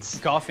 Tailgating, so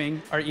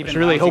golfing, or even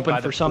really hoping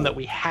for some that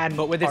we hadn't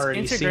But with its already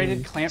integrated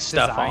seen clamp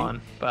stuff design,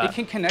 on. But it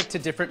can connect to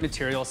different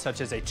materials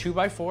such as a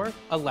 2x4,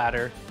 a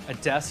ladder, a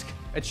desk,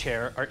 a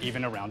chair, or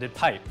even a rounded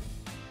pipe.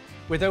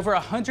 With over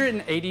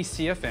 180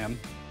 CFM,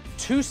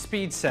 2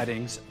 speed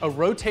settings, a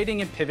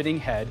rotating and pivoting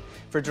head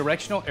for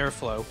directional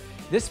airflow,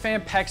 this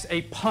fan packs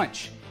a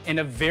punch in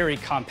a very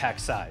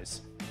compact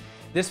size.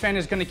 This fan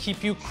is going to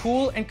keep you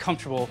cool and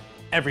comfortable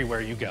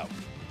everywhere you go.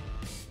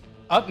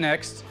 Up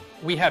next,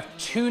 we have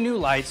 2 new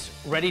lights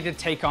ready to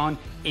take on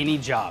any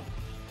job.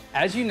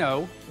 As you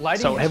know,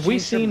 lighting So have we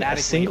seen a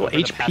single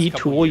HP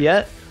tool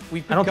yet? I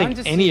don't think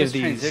any of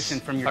these transition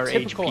from your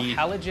typical HP.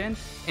 halogen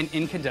and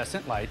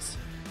incandescent lights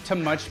to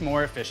much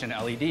more efficient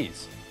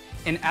LEDs.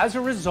 And as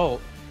a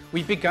result,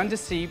 we've begun to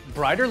see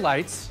brighter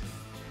lights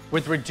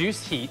with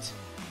reduced heat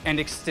and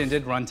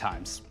extended run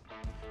times.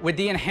 With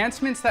the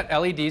enhancements that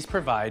LEDs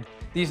provide,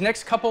 these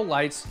next couple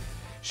lights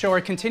show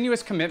our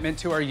continuous commitment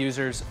to our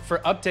users for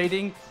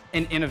updating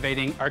and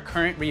innovating our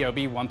current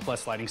Ryobi One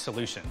Plus lighting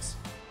solutions.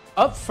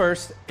 Up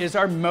first is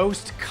our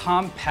most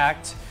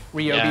compact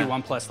Ryobi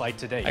One Plus light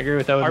to date. I agree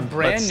with Odin. Our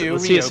brand new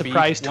let's see a Ryobi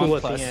surprise tool One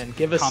at the Plus end.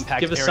 Give us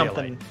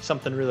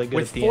something really good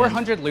With at the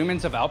 400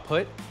 lumens of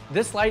output,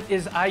 this light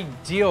is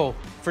ideal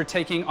for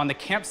taking on the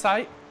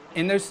campsite,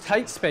 in those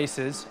tight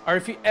spaces, or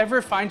if you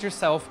ever find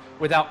yourself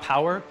without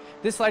power,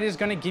 this light is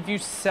going to give you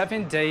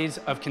 7 days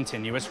of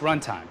continuous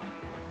runtime.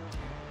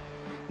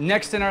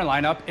 Next in our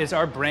lineup is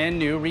our brand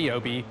new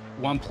Ryobi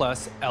One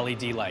Plus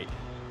LED light.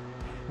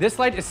 This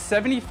light is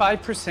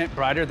 75%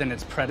 brighter than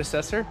its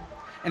predecessor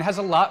and has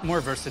a lot more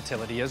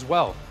versatility as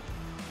well.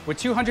 With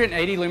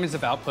 280 lumens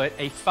of output,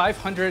 a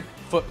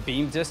 500-foot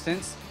beam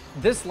distance,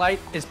 this light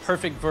is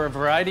perfect for a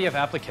variety of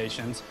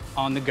applications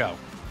on the go.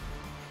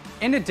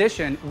 In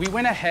addition, we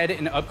went ahead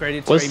and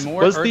upgraded to a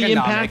more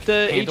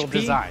ergonomic handle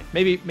design.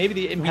 Maybe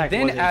the Impact. We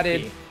then was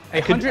added HP.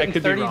 a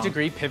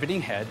 130-degree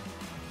pivoting head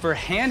for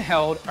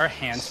handheld or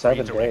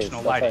hands-free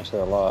directional lighting. That's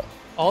actually a lot.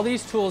 All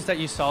these tools that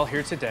you saw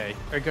here today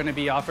are going to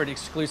be offered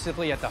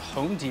exclusively at the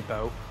Home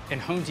Depot and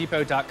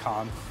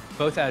HomeDepot.com,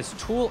 both as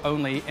tool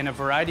only in a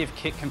variety of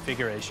kit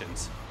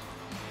configurations.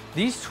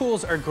 These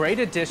tools are great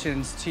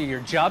additions to your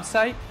job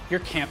site,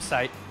 your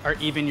campsite, or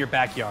even your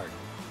backyard.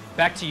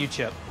 Back to you,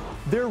 Chip.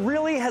 There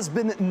really has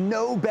been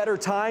no better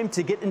time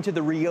to get into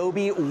the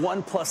Ryobi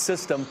One Plus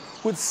system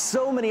with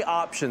so many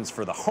options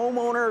for the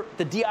homeowner,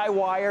 the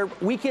DIYer,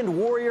 weekend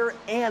warrior,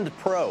 and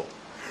pro.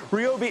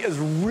 Ryobi is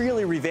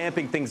really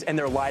revamping things in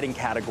their lighting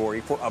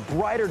category for a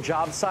brighter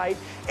job site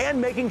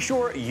and making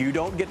sure you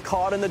don't get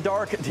caught in the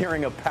dark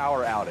during a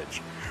power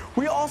outage.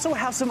 We also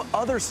have some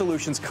other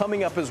solutions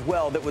coming up as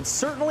well that would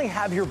certainly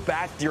have your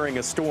back during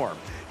a storm,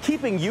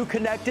 keeping you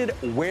connected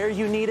where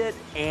you need it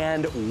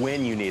and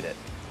when you need it.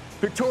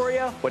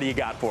 Victoria, what do you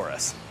got for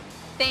us?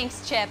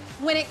 Thanks, Chip.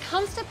 When it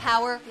comes to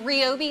power,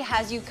 Ryobi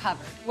has you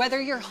covered.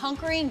 Whether you're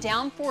hunkering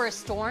down for a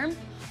storm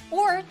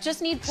or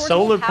just need portable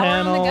solar power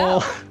panel on the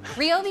go,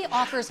 Ryobi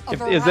offers a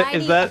variety of power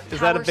is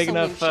that a big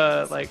enough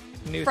like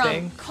new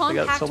thing? From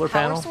compact solar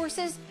power panel?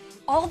 sources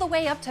all the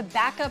way up to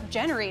backup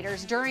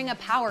generators during a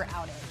power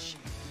outage.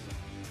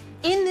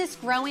 In this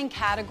growing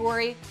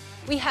category,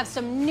 we have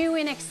some new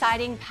and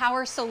exciting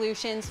power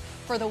solutions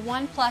for the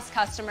One Plus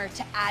customer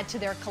to add to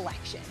their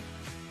collection.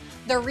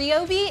 The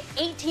Ryobi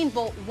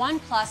 18-volt One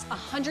Plus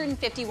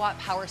 150-watt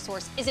power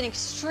source is an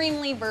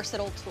extremely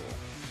versatile tool.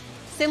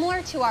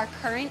 Similar to our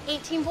current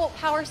 18-volt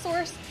power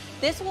source,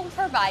 this will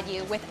provide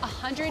you with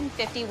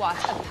 150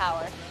 watts of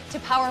power to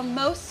power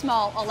most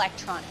small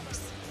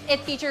electronics.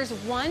 It features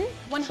one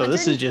 120-volt So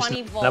this is just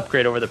an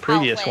upgrade over the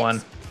previous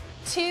one.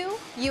 2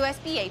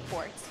 USB-A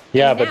ports.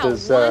 Yeah, but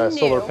does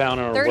solar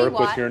panel work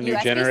with your new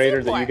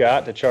generator that you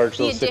got to charge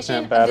those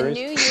 6-amp batteries?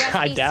 The addition of the new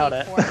I doubt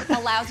it. USB-C port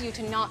allows you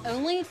to not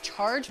only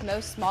charge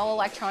most small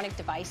electronic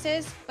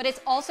devices, but it's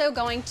also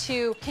going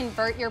to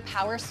convert your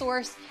power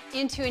source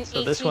into an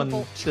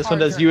 18-volt charger. This one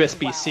does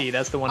USB-C.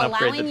 That's the one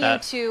upgrade allowing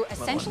that you to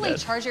essentially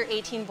charge your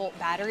 18-volt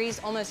batteries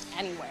almost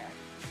anywhere.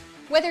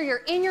 Whether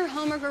you're in your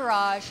home or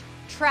garage,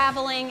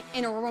 traveling,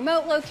 in a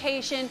remote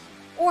location,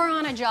 or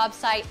on a job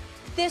site,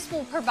 this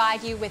will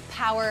provide you with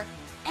power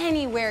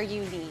anywhere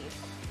you need.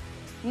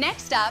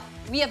 Next up,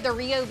 we have the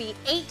Ryobi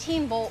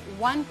 18-volt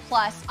One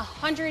Plus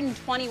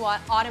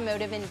 120-watt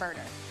automotive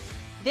inverter.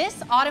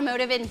 This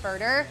automotive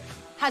inverter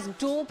has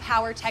dual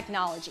power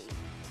technology,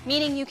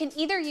 meaning you can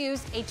either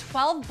use a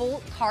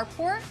 12-volt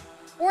carport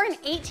or an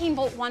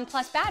 18-volt One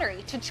Plus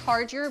battery to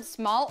charge your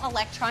small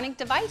electronic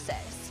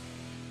devices.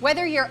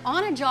 Whether you're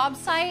on a job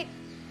site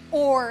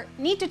or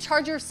need to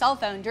charge your cell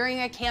phone during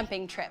a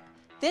camping trip,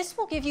 this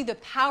will give you the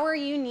power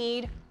you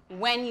need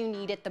when you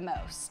need it the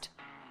most.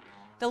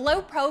 The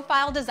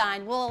low-profile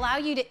design will allow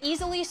you to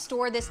easily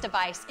store this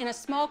device in a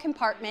small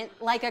compartment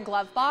like a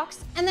glove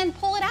box and then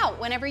pull it out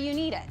whenever you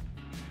need it.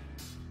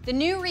 The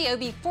new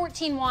Ryobi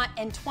 14-watt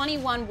and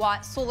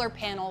 21-watt solar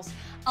panels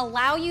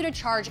allow you to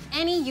charge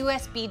any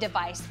USB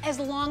device as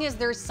long as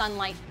there's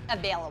sunlight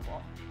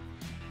available.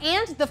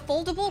 And the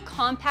foldable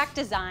compact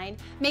design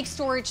makes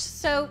storage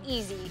so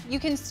easy. You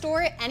can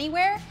store it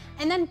anywhere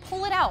and then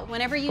pull it out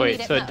whenever you need it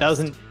most. So it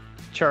doesn't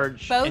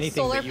charge Both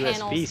anything solar but USB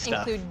panels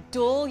stuff. include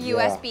dual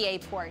USB-A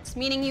ports,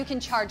 meaning you can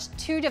charge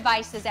 2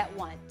 devices at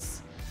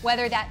once,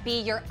 whether that be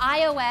your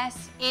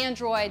iOS,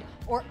 Android,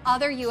 or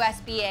other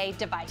USB-A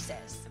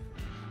devices.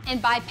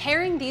 And by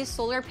pairing these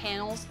solar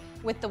panels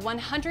with the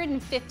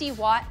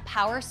 150-watt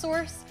power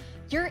source,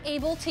 you're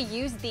able to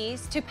use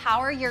these to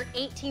power your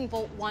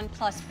 18-volt One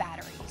Plus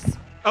batteries.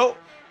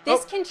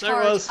 This can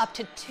charge up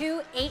to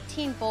two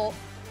 18-volt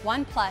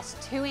 1+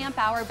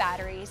 2-amp-hour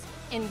batteries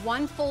in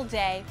one full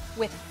day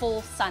with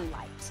full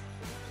sunlight.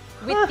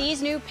 With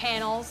these new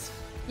panels,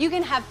 you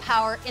can have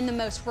power in the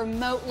most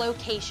remote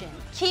location,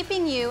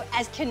 keeping you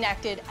as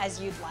connected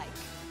as you'd like.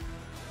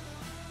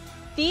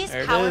 These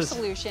power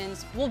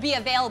solutions will be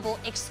available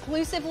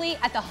exclusively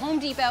at the Home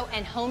Depot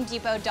and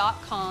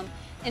HomeDepot.com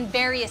in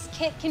various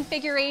kit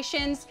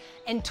configurations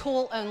and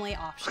tool-only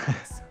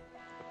options.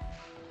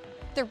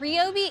 The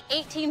Ryobi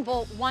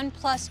 18-volt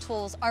 1+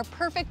 tools are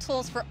perfect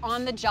tools for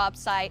on the job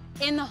site,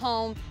 in the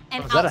home,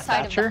 and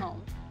outside of the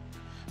home.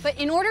 But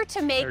in order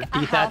to make a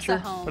house a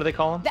home, what do they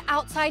call them? The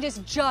outside is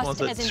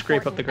just as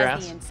important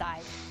as the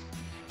inside.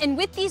 And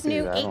with these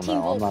new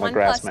 18-volt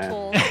 1+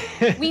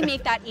 tools, we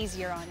make that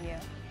easier on you.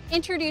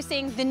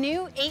 Introducing the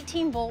new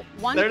 18-volt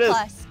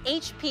 1+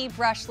 HP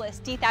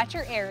brushless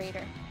dethatcher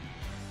aerator.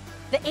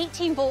 The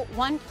 18-volt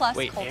 1+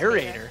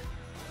 aerator?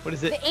 What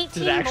is it? The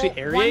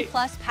 18-volt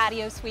 1+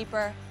 patio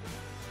sweeper.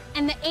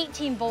 And the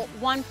 18-volt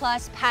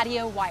 1+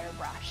 patio wire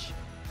brush.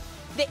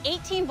 The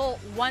 18-volt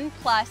 1+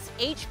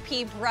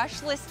 HP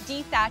brushless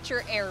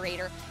dethatcher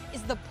aerator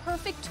is the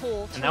perfect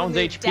tool to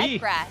remove dead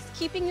grass,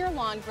 keeping your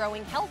lawn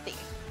growing healthy.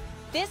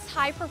 This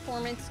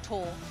high-performance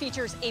tool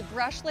features a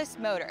brushless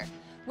motor,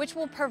 which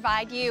will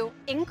provide you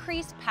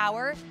increased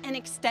power and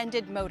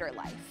extended motor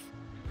life.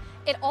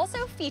 It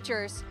also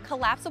features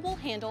collapsible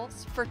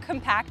handles for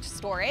compact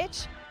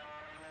storage,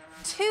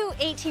 two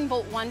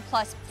 18-volt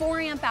 1+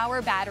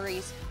 4-amp-hour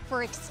batteries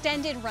for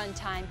extended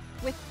runtime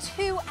with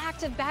two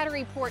active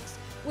battery ports,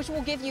 which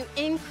will give you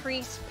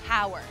increased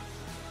power.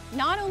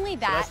 Not only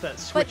that,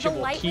 but the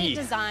lightweight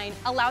design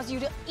allows you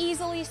to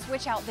easily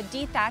switch out the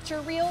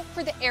dethatcher reel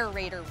for the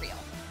aerator reel.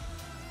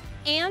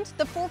 And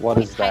the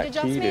 4-point height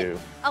adjustment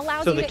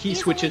allows you to the key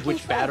switches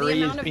which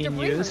battery is being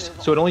used.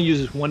 So it only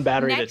uses one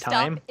battery at a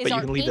time, but you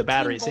can leave the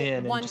batteries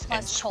in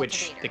and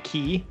switch the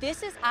key.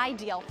 This is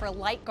ideal for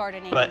light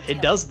gardening. But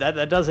it does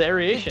that does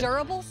aeration. The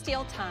durable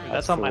steel tine.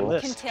 That's on my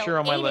list. Sure,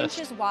 on my list.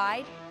 8 inches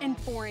wide and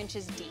 4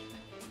 inches deep.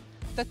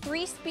 The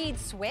 3-speed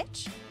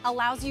switch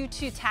allows you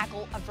to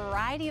tackle a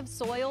variety of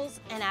soils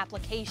and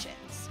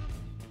applications.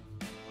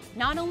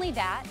 Not only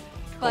that,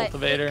 but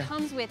it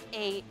comes with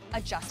a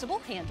adjustable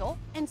handle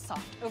and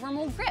soft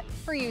overmold grip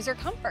for user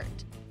comfort.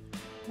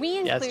 We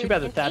include it's too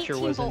bad the Thatcher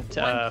wasn't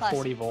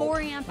 40 volt.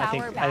 I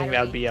think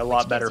that would be a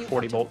lot better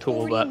 40 volt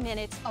tool, but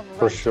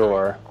for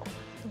sure.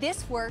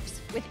 This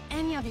works with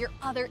any of your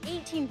other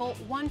 18-volt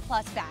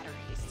 1+ batteries.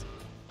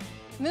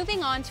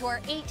 Moving on to our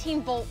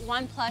 18-volt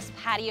 1+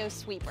 patio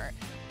sweeper.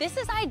 This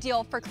is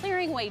ideal for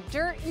clearing away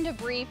dirt and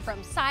debris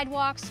from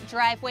sidewalks,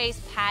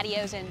 driveways,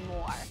 patios, and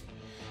more.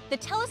 The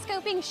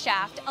telescoping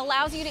shaft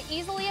allows you to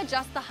easily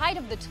adjust the height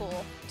of the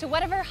tool to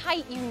whatever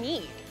height you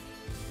need.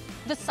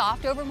 The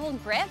soft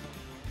overmold grip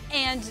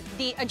and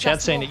the adjustable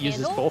Chad's saying it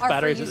uses both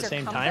batteries at the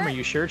same time. Are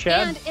you sure,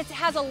 Chad? And it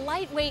has a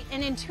lightweight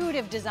and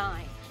intuitive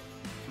design.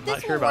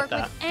 This will work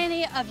with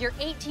any of your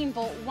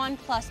 18-volt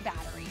 1+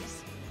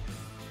 batteries.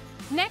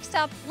 Next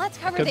up, let's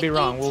cover the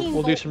 18-volt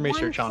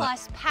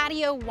 1+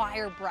 patio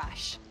wire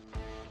brush.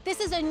 This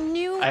is a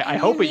new I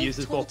hope it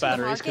uses both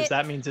batteries, because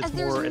that means it's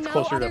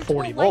closer to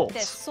 40 volts.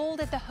 Like this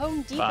sold at the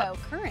Home Depot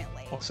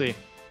currently. We'll see.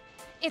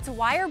 Its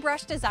wire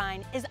brush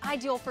design is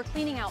ideal for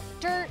cleaning out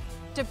dirt,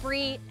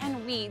 debris,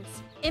 and weeds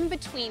in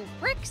between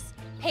bricks,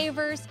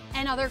 pavers,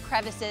 and other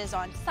crevices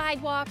on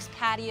sidewalks,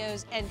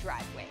 patios, and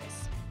driveways.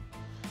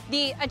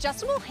 The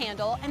adjustable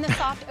handle and the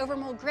soft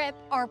overmold grip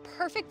are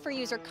perfect for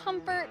user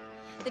comfort.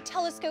 The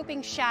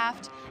telescoping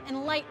shaft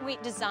and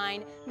lightweight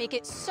design make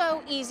it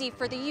so easy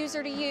for the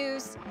user to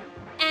use.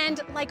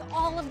 And like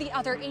all of the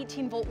other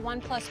 18-volt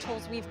 1+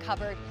 tools we've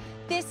covered,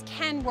 this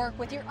can work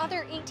with your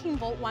other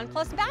 18-volt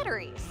 1+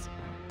 batteries.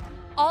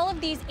 All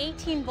of these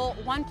 18-volt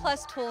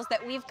 1+ tools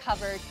that we've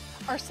covered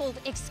are sold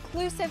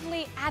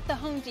exclusively at the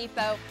Home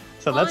Depot.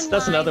 So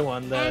that's another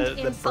one.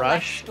 The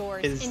brush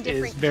is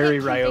very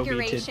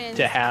Ryobi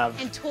to have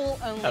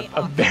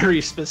a very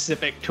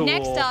specific tool.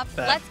 Next up,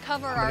 let's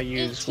cover our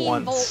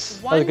 18-volt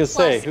 1+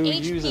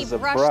 HP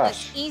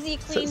brushless Easy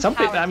Clean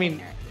power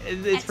cleaner.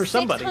 It's for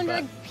somebody.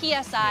 600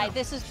 PSI,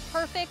 this is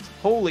perfect.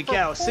 Holy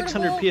cow,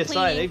 600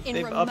 PSI.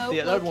 They've upped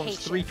the other one's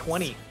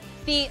 320.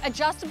 The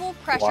adjustable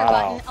pressure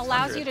button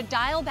allows you to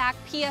dial back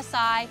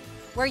PSI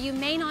where you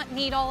may not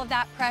need all of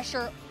that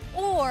pressure,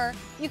 or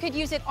you could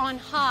use it on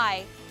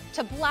high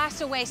to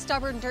blast away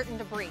stubborn dirt and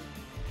debris.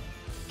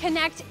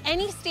 Connect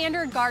any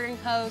standard garden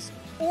hose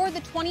or the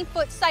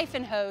 20-foot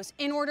siphon hose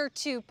in order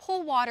to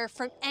pull water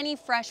from any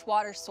fresh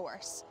water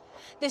source.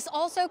 This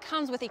also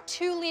comes with a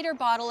 2-liter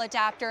bottle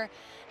adapter,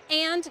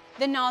 and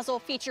the nozzle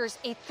features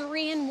a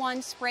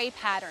 3-in-1 spray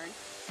pattern,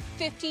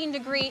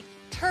 15-degree,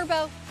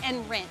 turbo,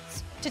 and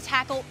rinse to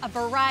tackle a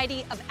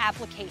variety of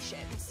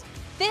applications.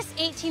 This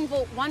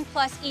 18-volt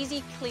 1+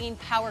 Easy Clean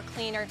power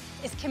cleaner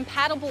is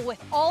compatible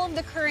with all of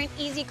the current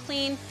Easy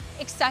Clean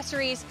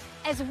accessories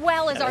as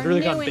well as our I've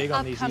really new gone and big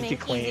on these upcoming Easy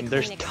Clean. Easy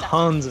There's Clean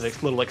tons of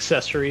accessories. little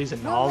accessories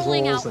and We're nozzles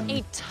rolling out and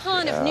a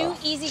ton of new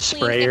Easy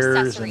Clean sprayers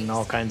accessories, and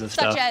all kinds of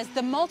stuff. such as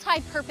the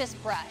multi-purpose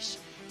brush,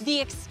 the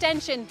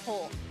extension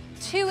pole,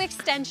 2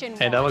 extension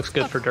Hey, that looks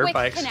good for dirt quick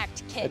bikes.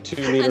 connect kit, A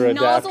 2-liter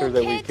adapter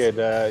that we could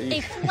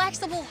a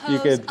flexible hose, you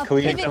could a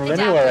clean pivot from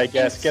adapter, anywhere, I and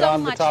guess. Get so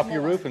on the much top of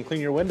your more. roof and clean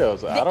your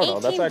windows. I don't know.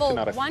 That's actually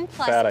not a 1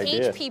 Plus bad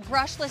idea. HP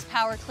brushless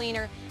power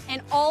cleaner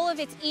and all of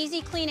its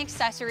Easy Clean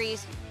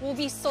accessories will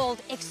be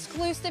sold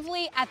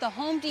exclusively at the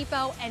Home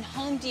Depot and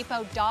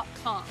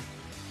HomeDepot.com.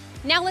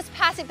 Now let's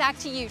pass it back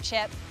to you,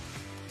 Chip.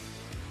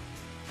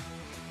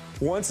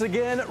 Once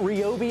again,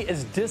 Ryobi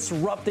is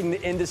disrupting the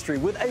industry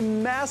with a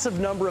massive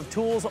number of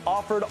tools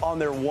offered on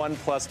their ONE+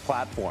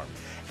 platform.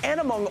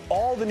 And among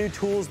all the new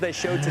tools they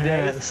showed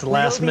today, this is the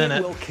last Ryobi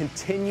minute. will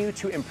continue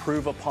to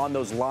improve upon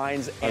those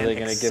lines Are and they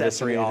gonna give us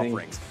accessory anything?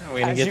 offerings. Are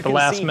we gonna As get you the can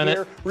last see minute?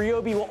 here,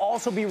 Ryobi will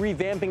also be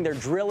revamping their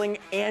drilling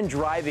and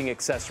driving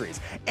accessories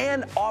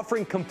and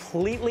offering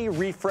completely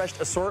refreshed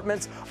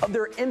assortments of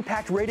their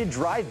impact-rated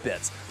drive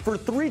bits for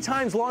 3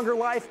 times longer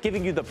life,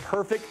 giving you the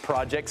perfect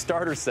project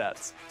starter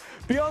sets.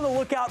 Be on the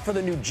lookout for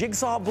the new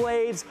jigsaw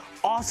blades,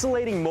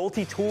 oscillating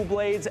multi-tool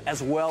blades,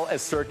 as well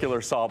as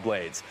circular saw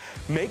blades.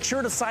 Make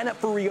sure to sign up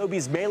for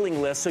Ryobi's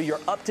mailing list so you're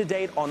up to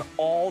date on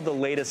all the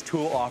latest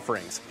tool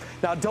offerings.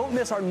 Now, don't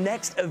miss our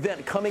next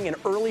event coming in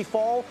early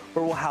fall,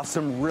 where we'll have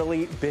some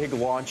really big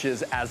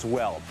launches as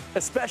well,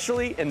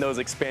 especially in those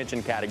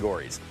expansion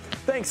categories.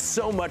 Thanks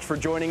so much for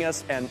joining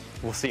us, and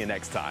we'll see you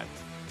next time.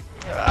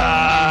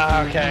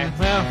 Okay.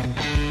 Well, I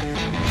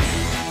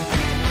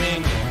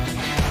mean,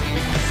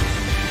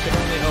 could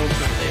only hope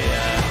that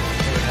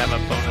they would have a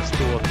bonus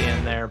tool at the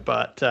end there,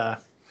 but a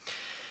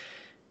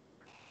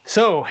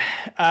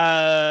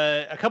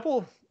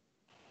couple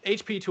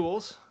HP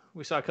tools.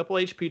 We saw a couple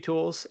HP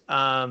tools.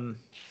 No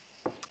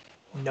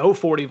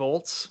 40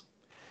 volts.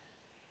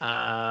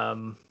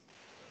 And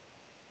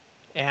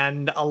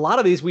a lot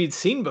of these we'd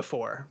seen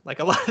before. Like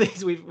a lot of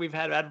these we've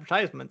had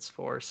advertisements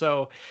for.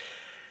 So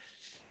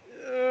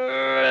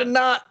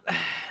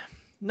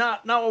not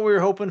what we were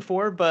hoping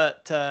for,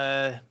 but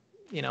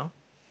you know,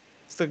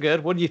 still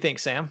good. What do you think,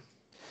 Sam?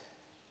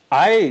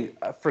 I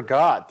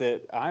forgot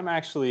that I'm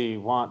actually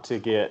want to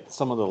get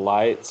some of the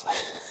lights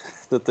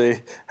that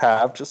they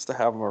have just to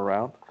have them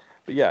around.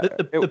 But yeah,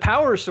 the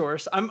power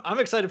source. I'm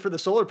excited for the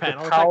solar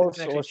panel. The power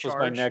source was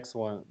my next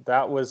one.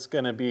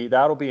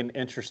 That'll be an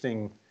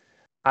interesting.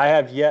 I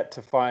have yet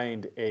to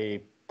find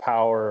a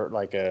power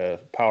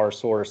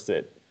source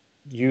that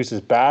uses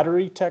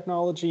battery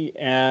technology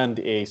and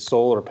a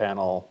solar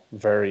panel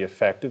very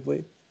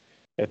effectively.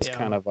 It's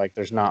kind of like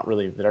they're not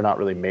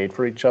really made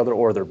for each other,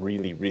 or they're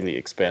really, really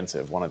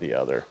expensive, one or the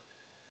other.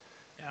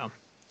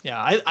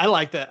 Yeah, I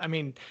like that. I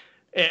mean,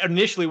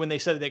 initially when they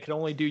said they could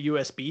only do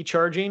USB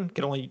charging,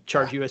 could only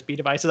charge USB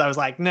devices, I was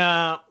like,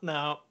 no,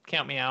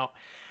 count me out.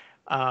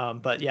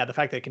 But yeah, the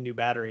fact that it can do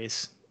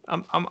batteries,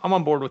 I'm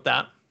on board with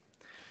that.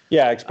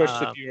 Yeah,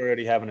 especially if you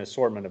already have an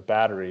assortment of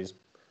batteries.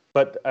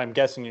 But I'm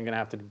guessing you're going to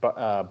have to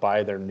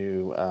buy their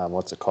new,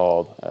 what's it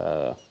called?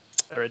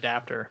 Their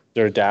adapter.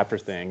 Their adapter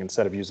thing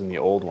instead of using the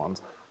old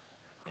ones.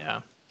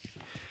 Yeah.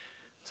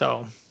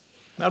 So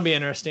that'll be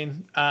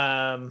interesting.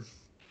 Yeah,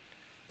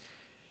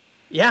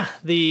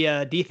 the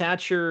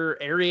dethatcher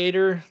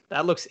aerator,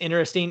 that looks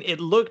interesting.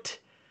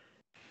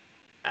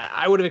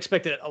 I would have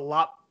expected it a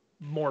lot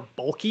more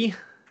bulky.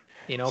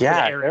 You know,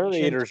 yeah,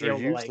 aerators are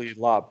usually a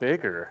lot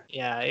bigger.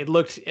 Yeah, it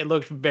looked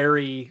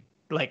very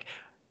like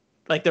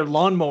their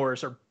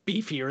lawnmowers are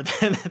beefier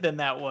than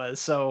that was.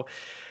 So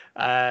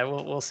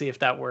we'll see if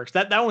that works.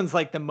 That one's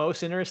like the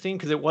most interesting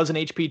because it was an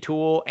HP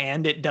tool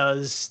and it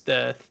does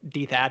the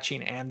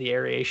dethatching and the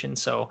aeration.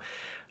 So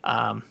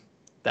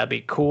that'd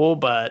be cool,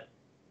 but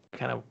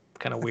kind of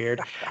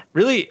weird.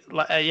 Really,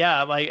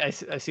 yeah. Like I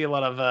see a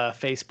lot of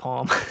face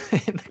palm.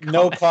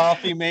 No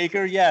coffee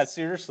maker. Yeah,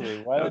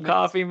 seriously. No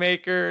coffee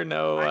maker.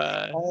 No.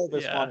 All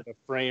this wanted a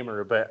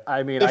framer, but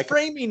I mean, the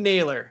framing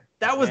nailer.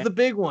 That was the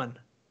big one.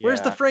 Yeah.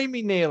 Where's the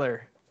framing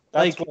nailer?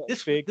 That's like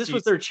this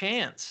was their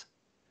chance.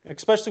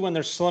 Especially when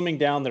they're slimming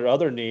down their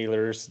other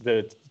nailers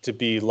to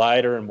be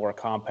lighter and more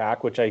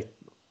compact, which I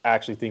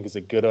actually think is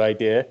a good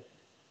idea.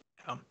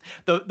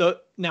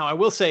 Now I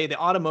will say the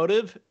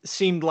automotive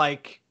seemed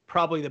like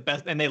probably the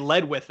best, and they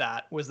led with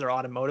that was their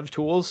automotive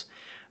tools.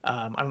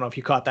 I don't know if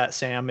you caught that,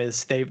 Sam.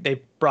 Is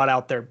they brought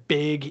out their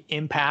big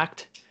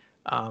impact.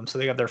 So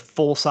they got their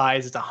full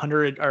size. It's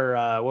 100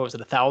 or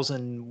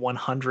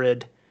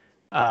 1,100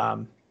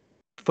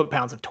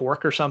 foot-pounds of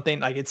torque or something.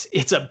 Like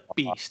it's a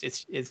beast.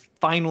 It's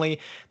finally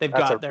they've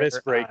got their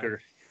wrist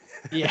breaker.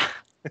 Yeah,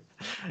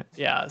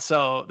 yeah.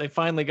 So they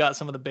finally got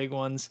some of the big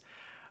ones.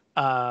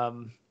 But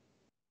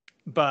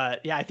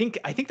yeah, I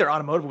think their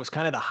automotive was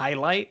kind of the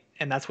highlight,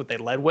 and that's what they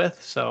led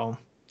with. So,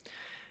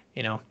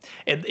 you know,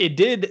 it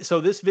did.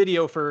 So this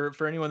video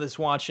for anyone that's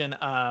watching,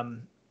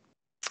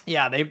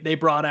 yeah, they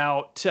brought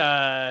out.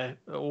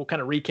 We'll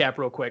kind of recap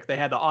real quick. They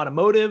had the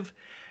automotive,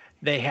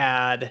 they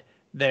had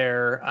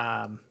their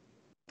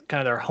kind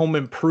of their home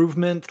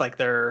improvement, like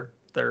their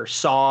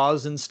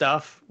saws and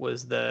stuff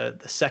was the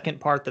second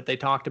part that they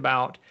talked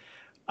about.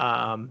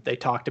 They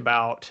talked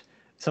about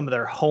some of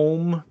their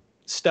home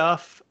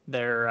stuff.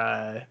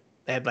 They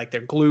had like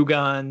their glue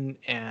gun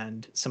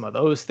and some of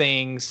those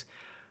things.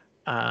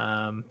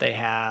 They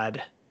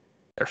had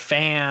their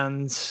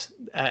fans.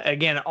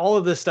 Again, all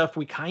of this stuff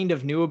we kind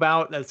of knew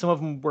about. Some of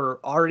them were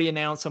already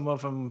announced. Some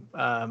of them,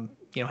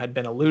 had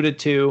been alluded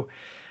to.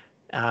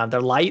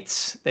 Their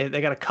lights, they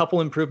got a couple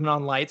improvement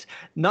on lights.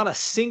 Not a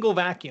single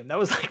vacuum. That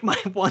was like my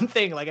one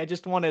thing. Like I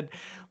just wanted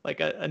like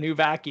a new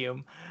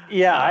vacuum.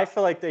 Yeah, I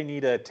feel like they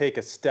need to take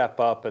a step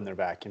up in their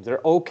vacuums.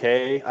 They're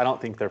okay. I don't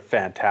think they're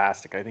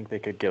fantastic. I think they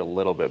could get a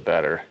little bit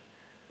better.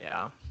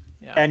 Yeah.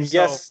 And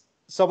yes,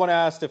 someone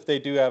asked if they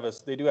do have a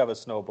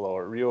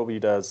snowblower. Ryobi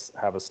does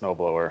have a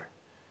snowblower.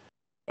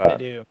 They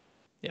do.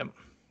 Yep.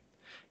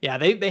 Yeah,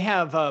 they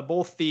have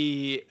both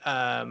the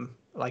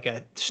like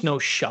a snow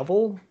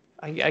shovel,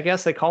 I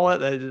guess they call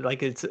it.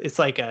 Like it's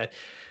like a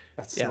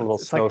little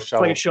snow shovel. It's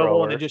like a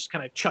shovel, and it just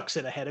kind of chucks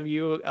it ahead of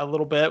you a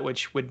little bit,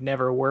 which would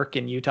never work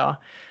in Utah.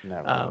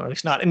 Never. Or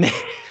it's not in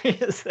the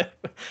areas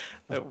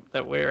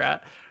that we're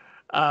at.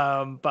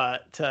 And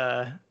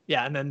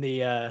then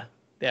the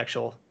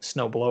actual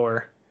snow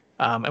blower.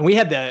 And we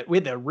had the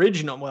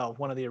original,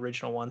 one of the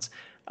original ones.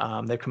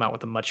 They've come out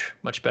with a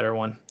much better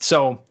one.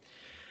 So,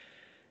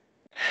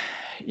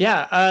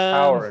 yeah.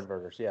 Power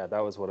inverters. Yeah, that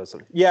was what I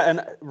said. Yeah,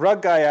 and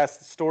Rug Guy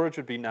asked, storage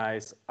would be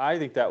nice. I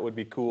think that would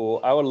be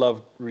cool. I would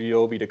love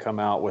Ryobi to come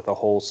out with a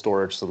whole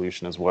storage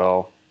solution as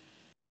well.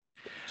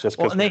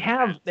 And they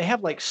have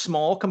like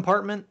small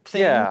compartment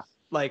things. Yeah.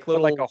 Like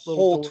little, like a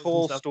whole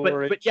tool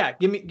storage. But yeah,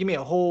 give me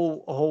a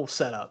whole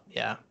setup.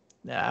 Yeah.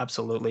 Yeah,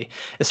 absolutely.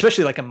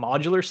 Especially like a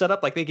modular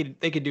setup. Like they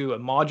could do a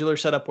modular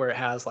setup where it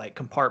has like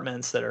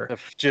compartments that are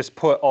just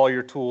put all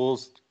your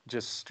tools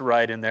just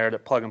right in there to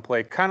plug and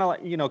play. Kind of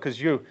like, because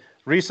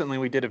recently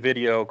Logan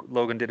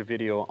did a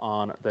video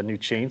on the new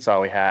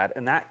chainsaw we had,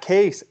 and that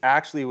case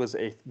actually was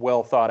a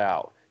well thought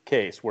out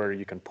case where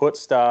you can put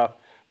stuff,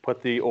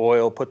 put the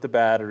oil, put the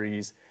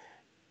batteries,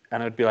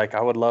 and it'd be like,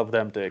 I would love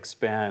them to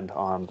expand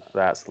on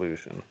that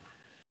solution.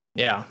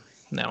 Yeah,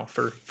 no,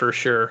 for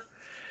sure.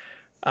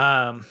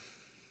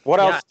 What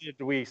else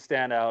did we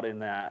stand out in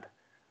that?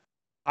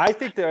 I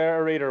think the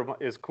aerator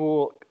is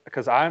cool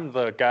because I'm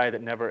the guy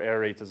that never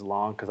aerates as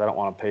long because I don't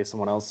want to pay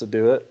someone else to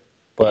do it.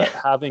 But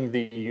having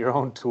your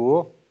own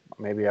tool,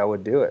 maybe I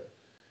would do it.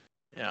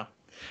 Yeah.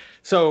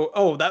 So,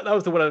 that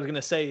was what I was going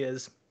to say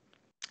is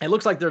it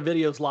looks like their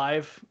video's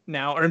live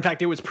now, or in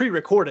fact, it was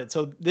pre-recorded.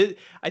 So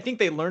I think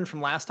they learned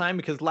from last time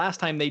because last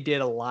time they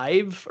did a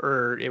live,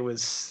 or it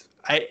was,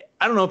 I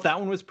don't know if that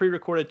one was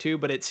pre-recorded too,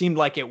 but it seemed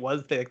like it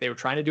was. They were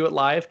trying to do it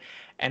live,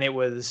 and it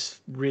was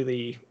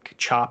really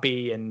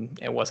choppy, and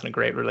it wasn't a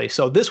great release.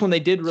 So this one they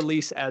did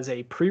release as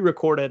a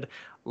pre-recorded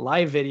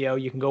live video.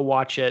 You can go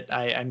watch it.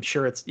 I'm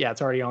sure it's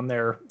already on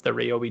the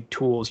Ryobi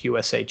Tools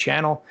USA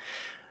channel.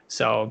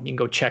 So you can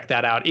go check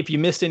that out. If you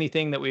missed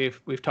anything that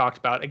we've talked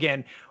about,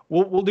 again,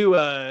 we'll do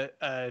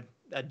a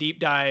deep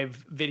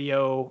dive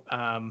video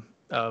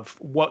of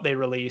what they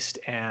released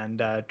and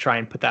try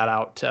and put that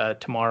out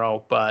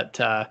tomorrow. But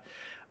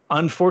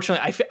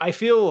unfortunately, I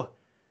feel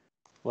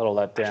a little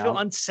let down. I feel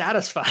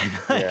unsatisfied.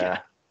 Yeah.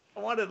 I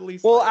wanted at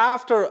least. Well,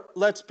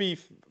 let's be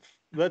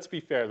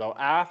fair though.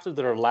 After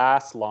their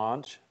last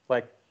launch,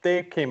 like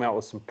they came out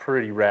with some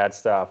pretty rad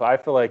stuff. I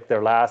feel like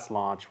their last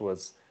launch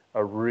was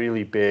a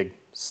really big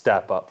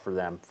step up for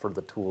them for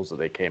the tools that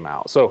they came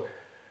out. So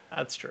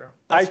that's true.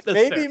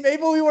 Maybe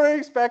we were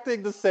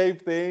expecting the same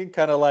thing,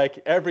 kind of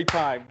like every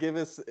time, give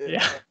us a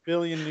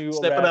billion new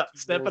step it up.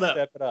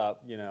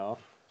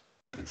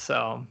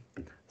 So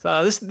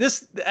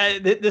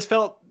this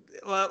felt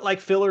like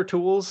filler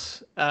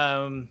tools.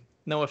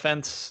 No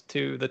offense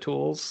to the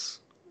tools,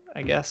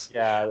 I guess.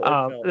 Yeah,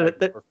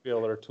 like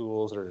filler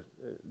tools or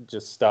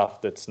just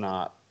stuff that's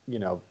not,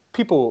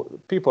 people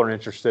are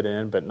interested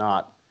in, but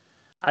not.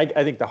 I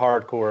think the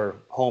hardcore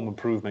home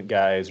improvement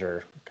guys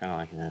are kind of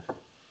like,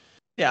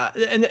 Yeah,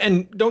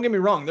 and don't get me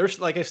wrong. There's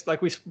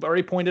like we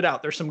already pointed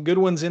out, there's some good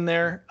ones in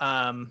there,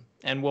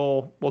 and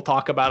we'll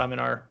talk about them in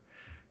our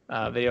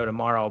video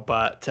tomorrow.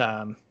 But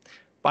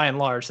by and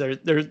large, there's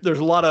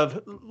a lot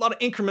of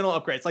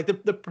incremental upgrades, like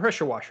the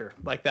pressure washer,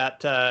 like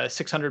that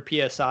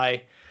 600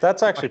 psi.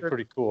 That's actually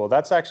pretty cool.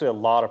 That's actually a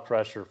lot of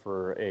pressure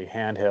for a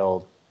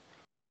handheld,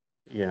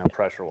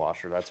 pressure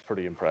washer. That's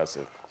pretty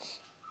impressive.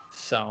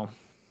 So,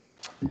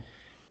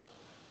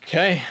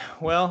 okay,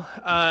 well,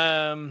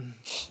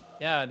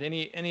 yeah.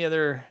 Any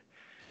other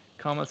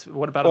comments?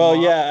 What about?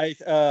 Well,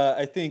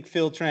 I think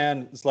Phil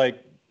Tran is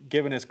like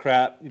giving us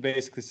crap,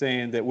 basically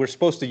saying that we're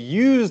supposed to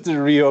use the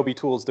Ryobi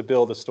tools to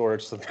build a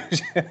storage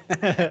solution.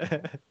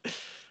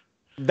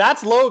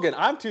 That's Logan.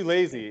 I'm too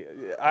lazy.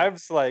 I'm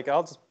just like,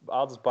 I'll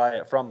just buy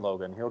it from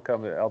Logan. He'll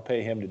come. I'll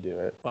pay him to do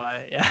it. Buy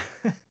it, yeah.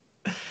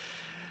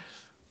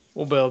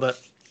 We'll build it.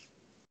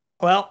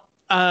 Well,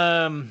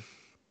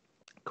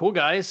 cool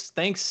guys.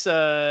 Thanks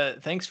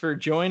for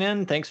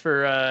joining. Thanks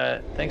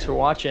for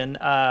watching.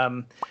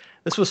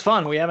 This was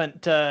fun. We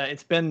haven't.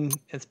 It's been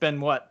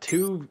what,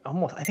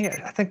 almost. I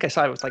think I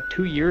saw it was like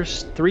 2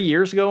 years, 3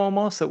 years ago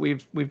almost that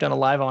we've done a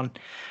live on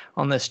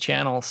this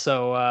channel.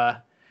 So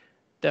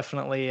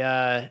definitely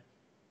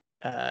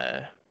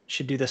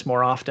should do this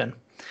more often.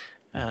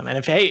 And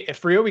if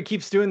Ryobi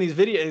keeps doing these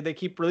videos, they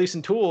keep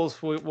releasing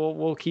tools,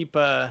 we'll keep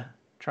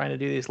trying to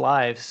do these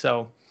lives.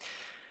 So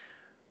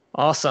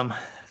awesome.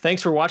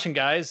 Thanks for watching,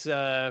 guys.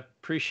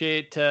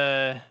 Appreciate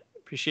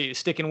you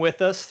sticking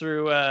with us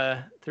through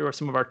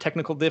some of our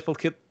technical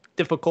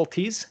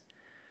difficulties.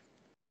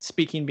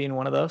 Speaking being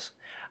one of those.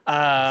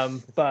 Yeah,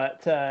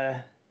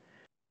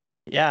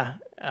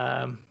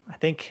 I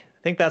think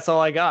that's all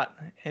I got.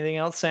 Anything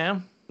else,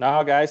 Sam?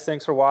 No, guys,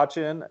 thanks for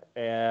watching.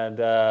 And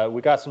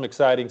we got some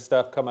exciting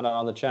stuff coming out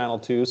on the channel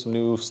too. Some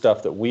new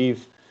stuff that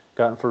we've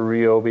gotten for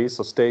Ryobi.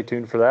 So stay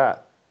tuned for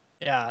that.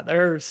 Yeah,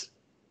 there's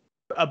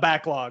a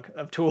backlog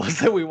of tools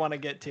that we want to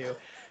get to,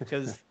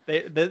 because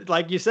they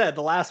like you said,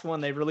 the last one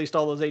they released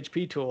all those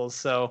HP tools.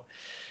 So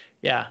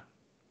yeah,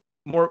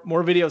 more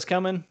videos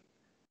coming.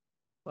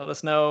 Let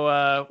us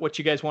know what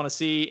you guys want to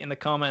see in the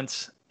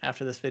comments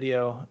after this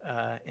video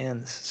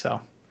ends.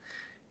 So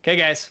okay,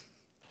 guys,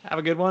 have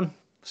a good one.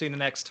 See you in the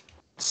next.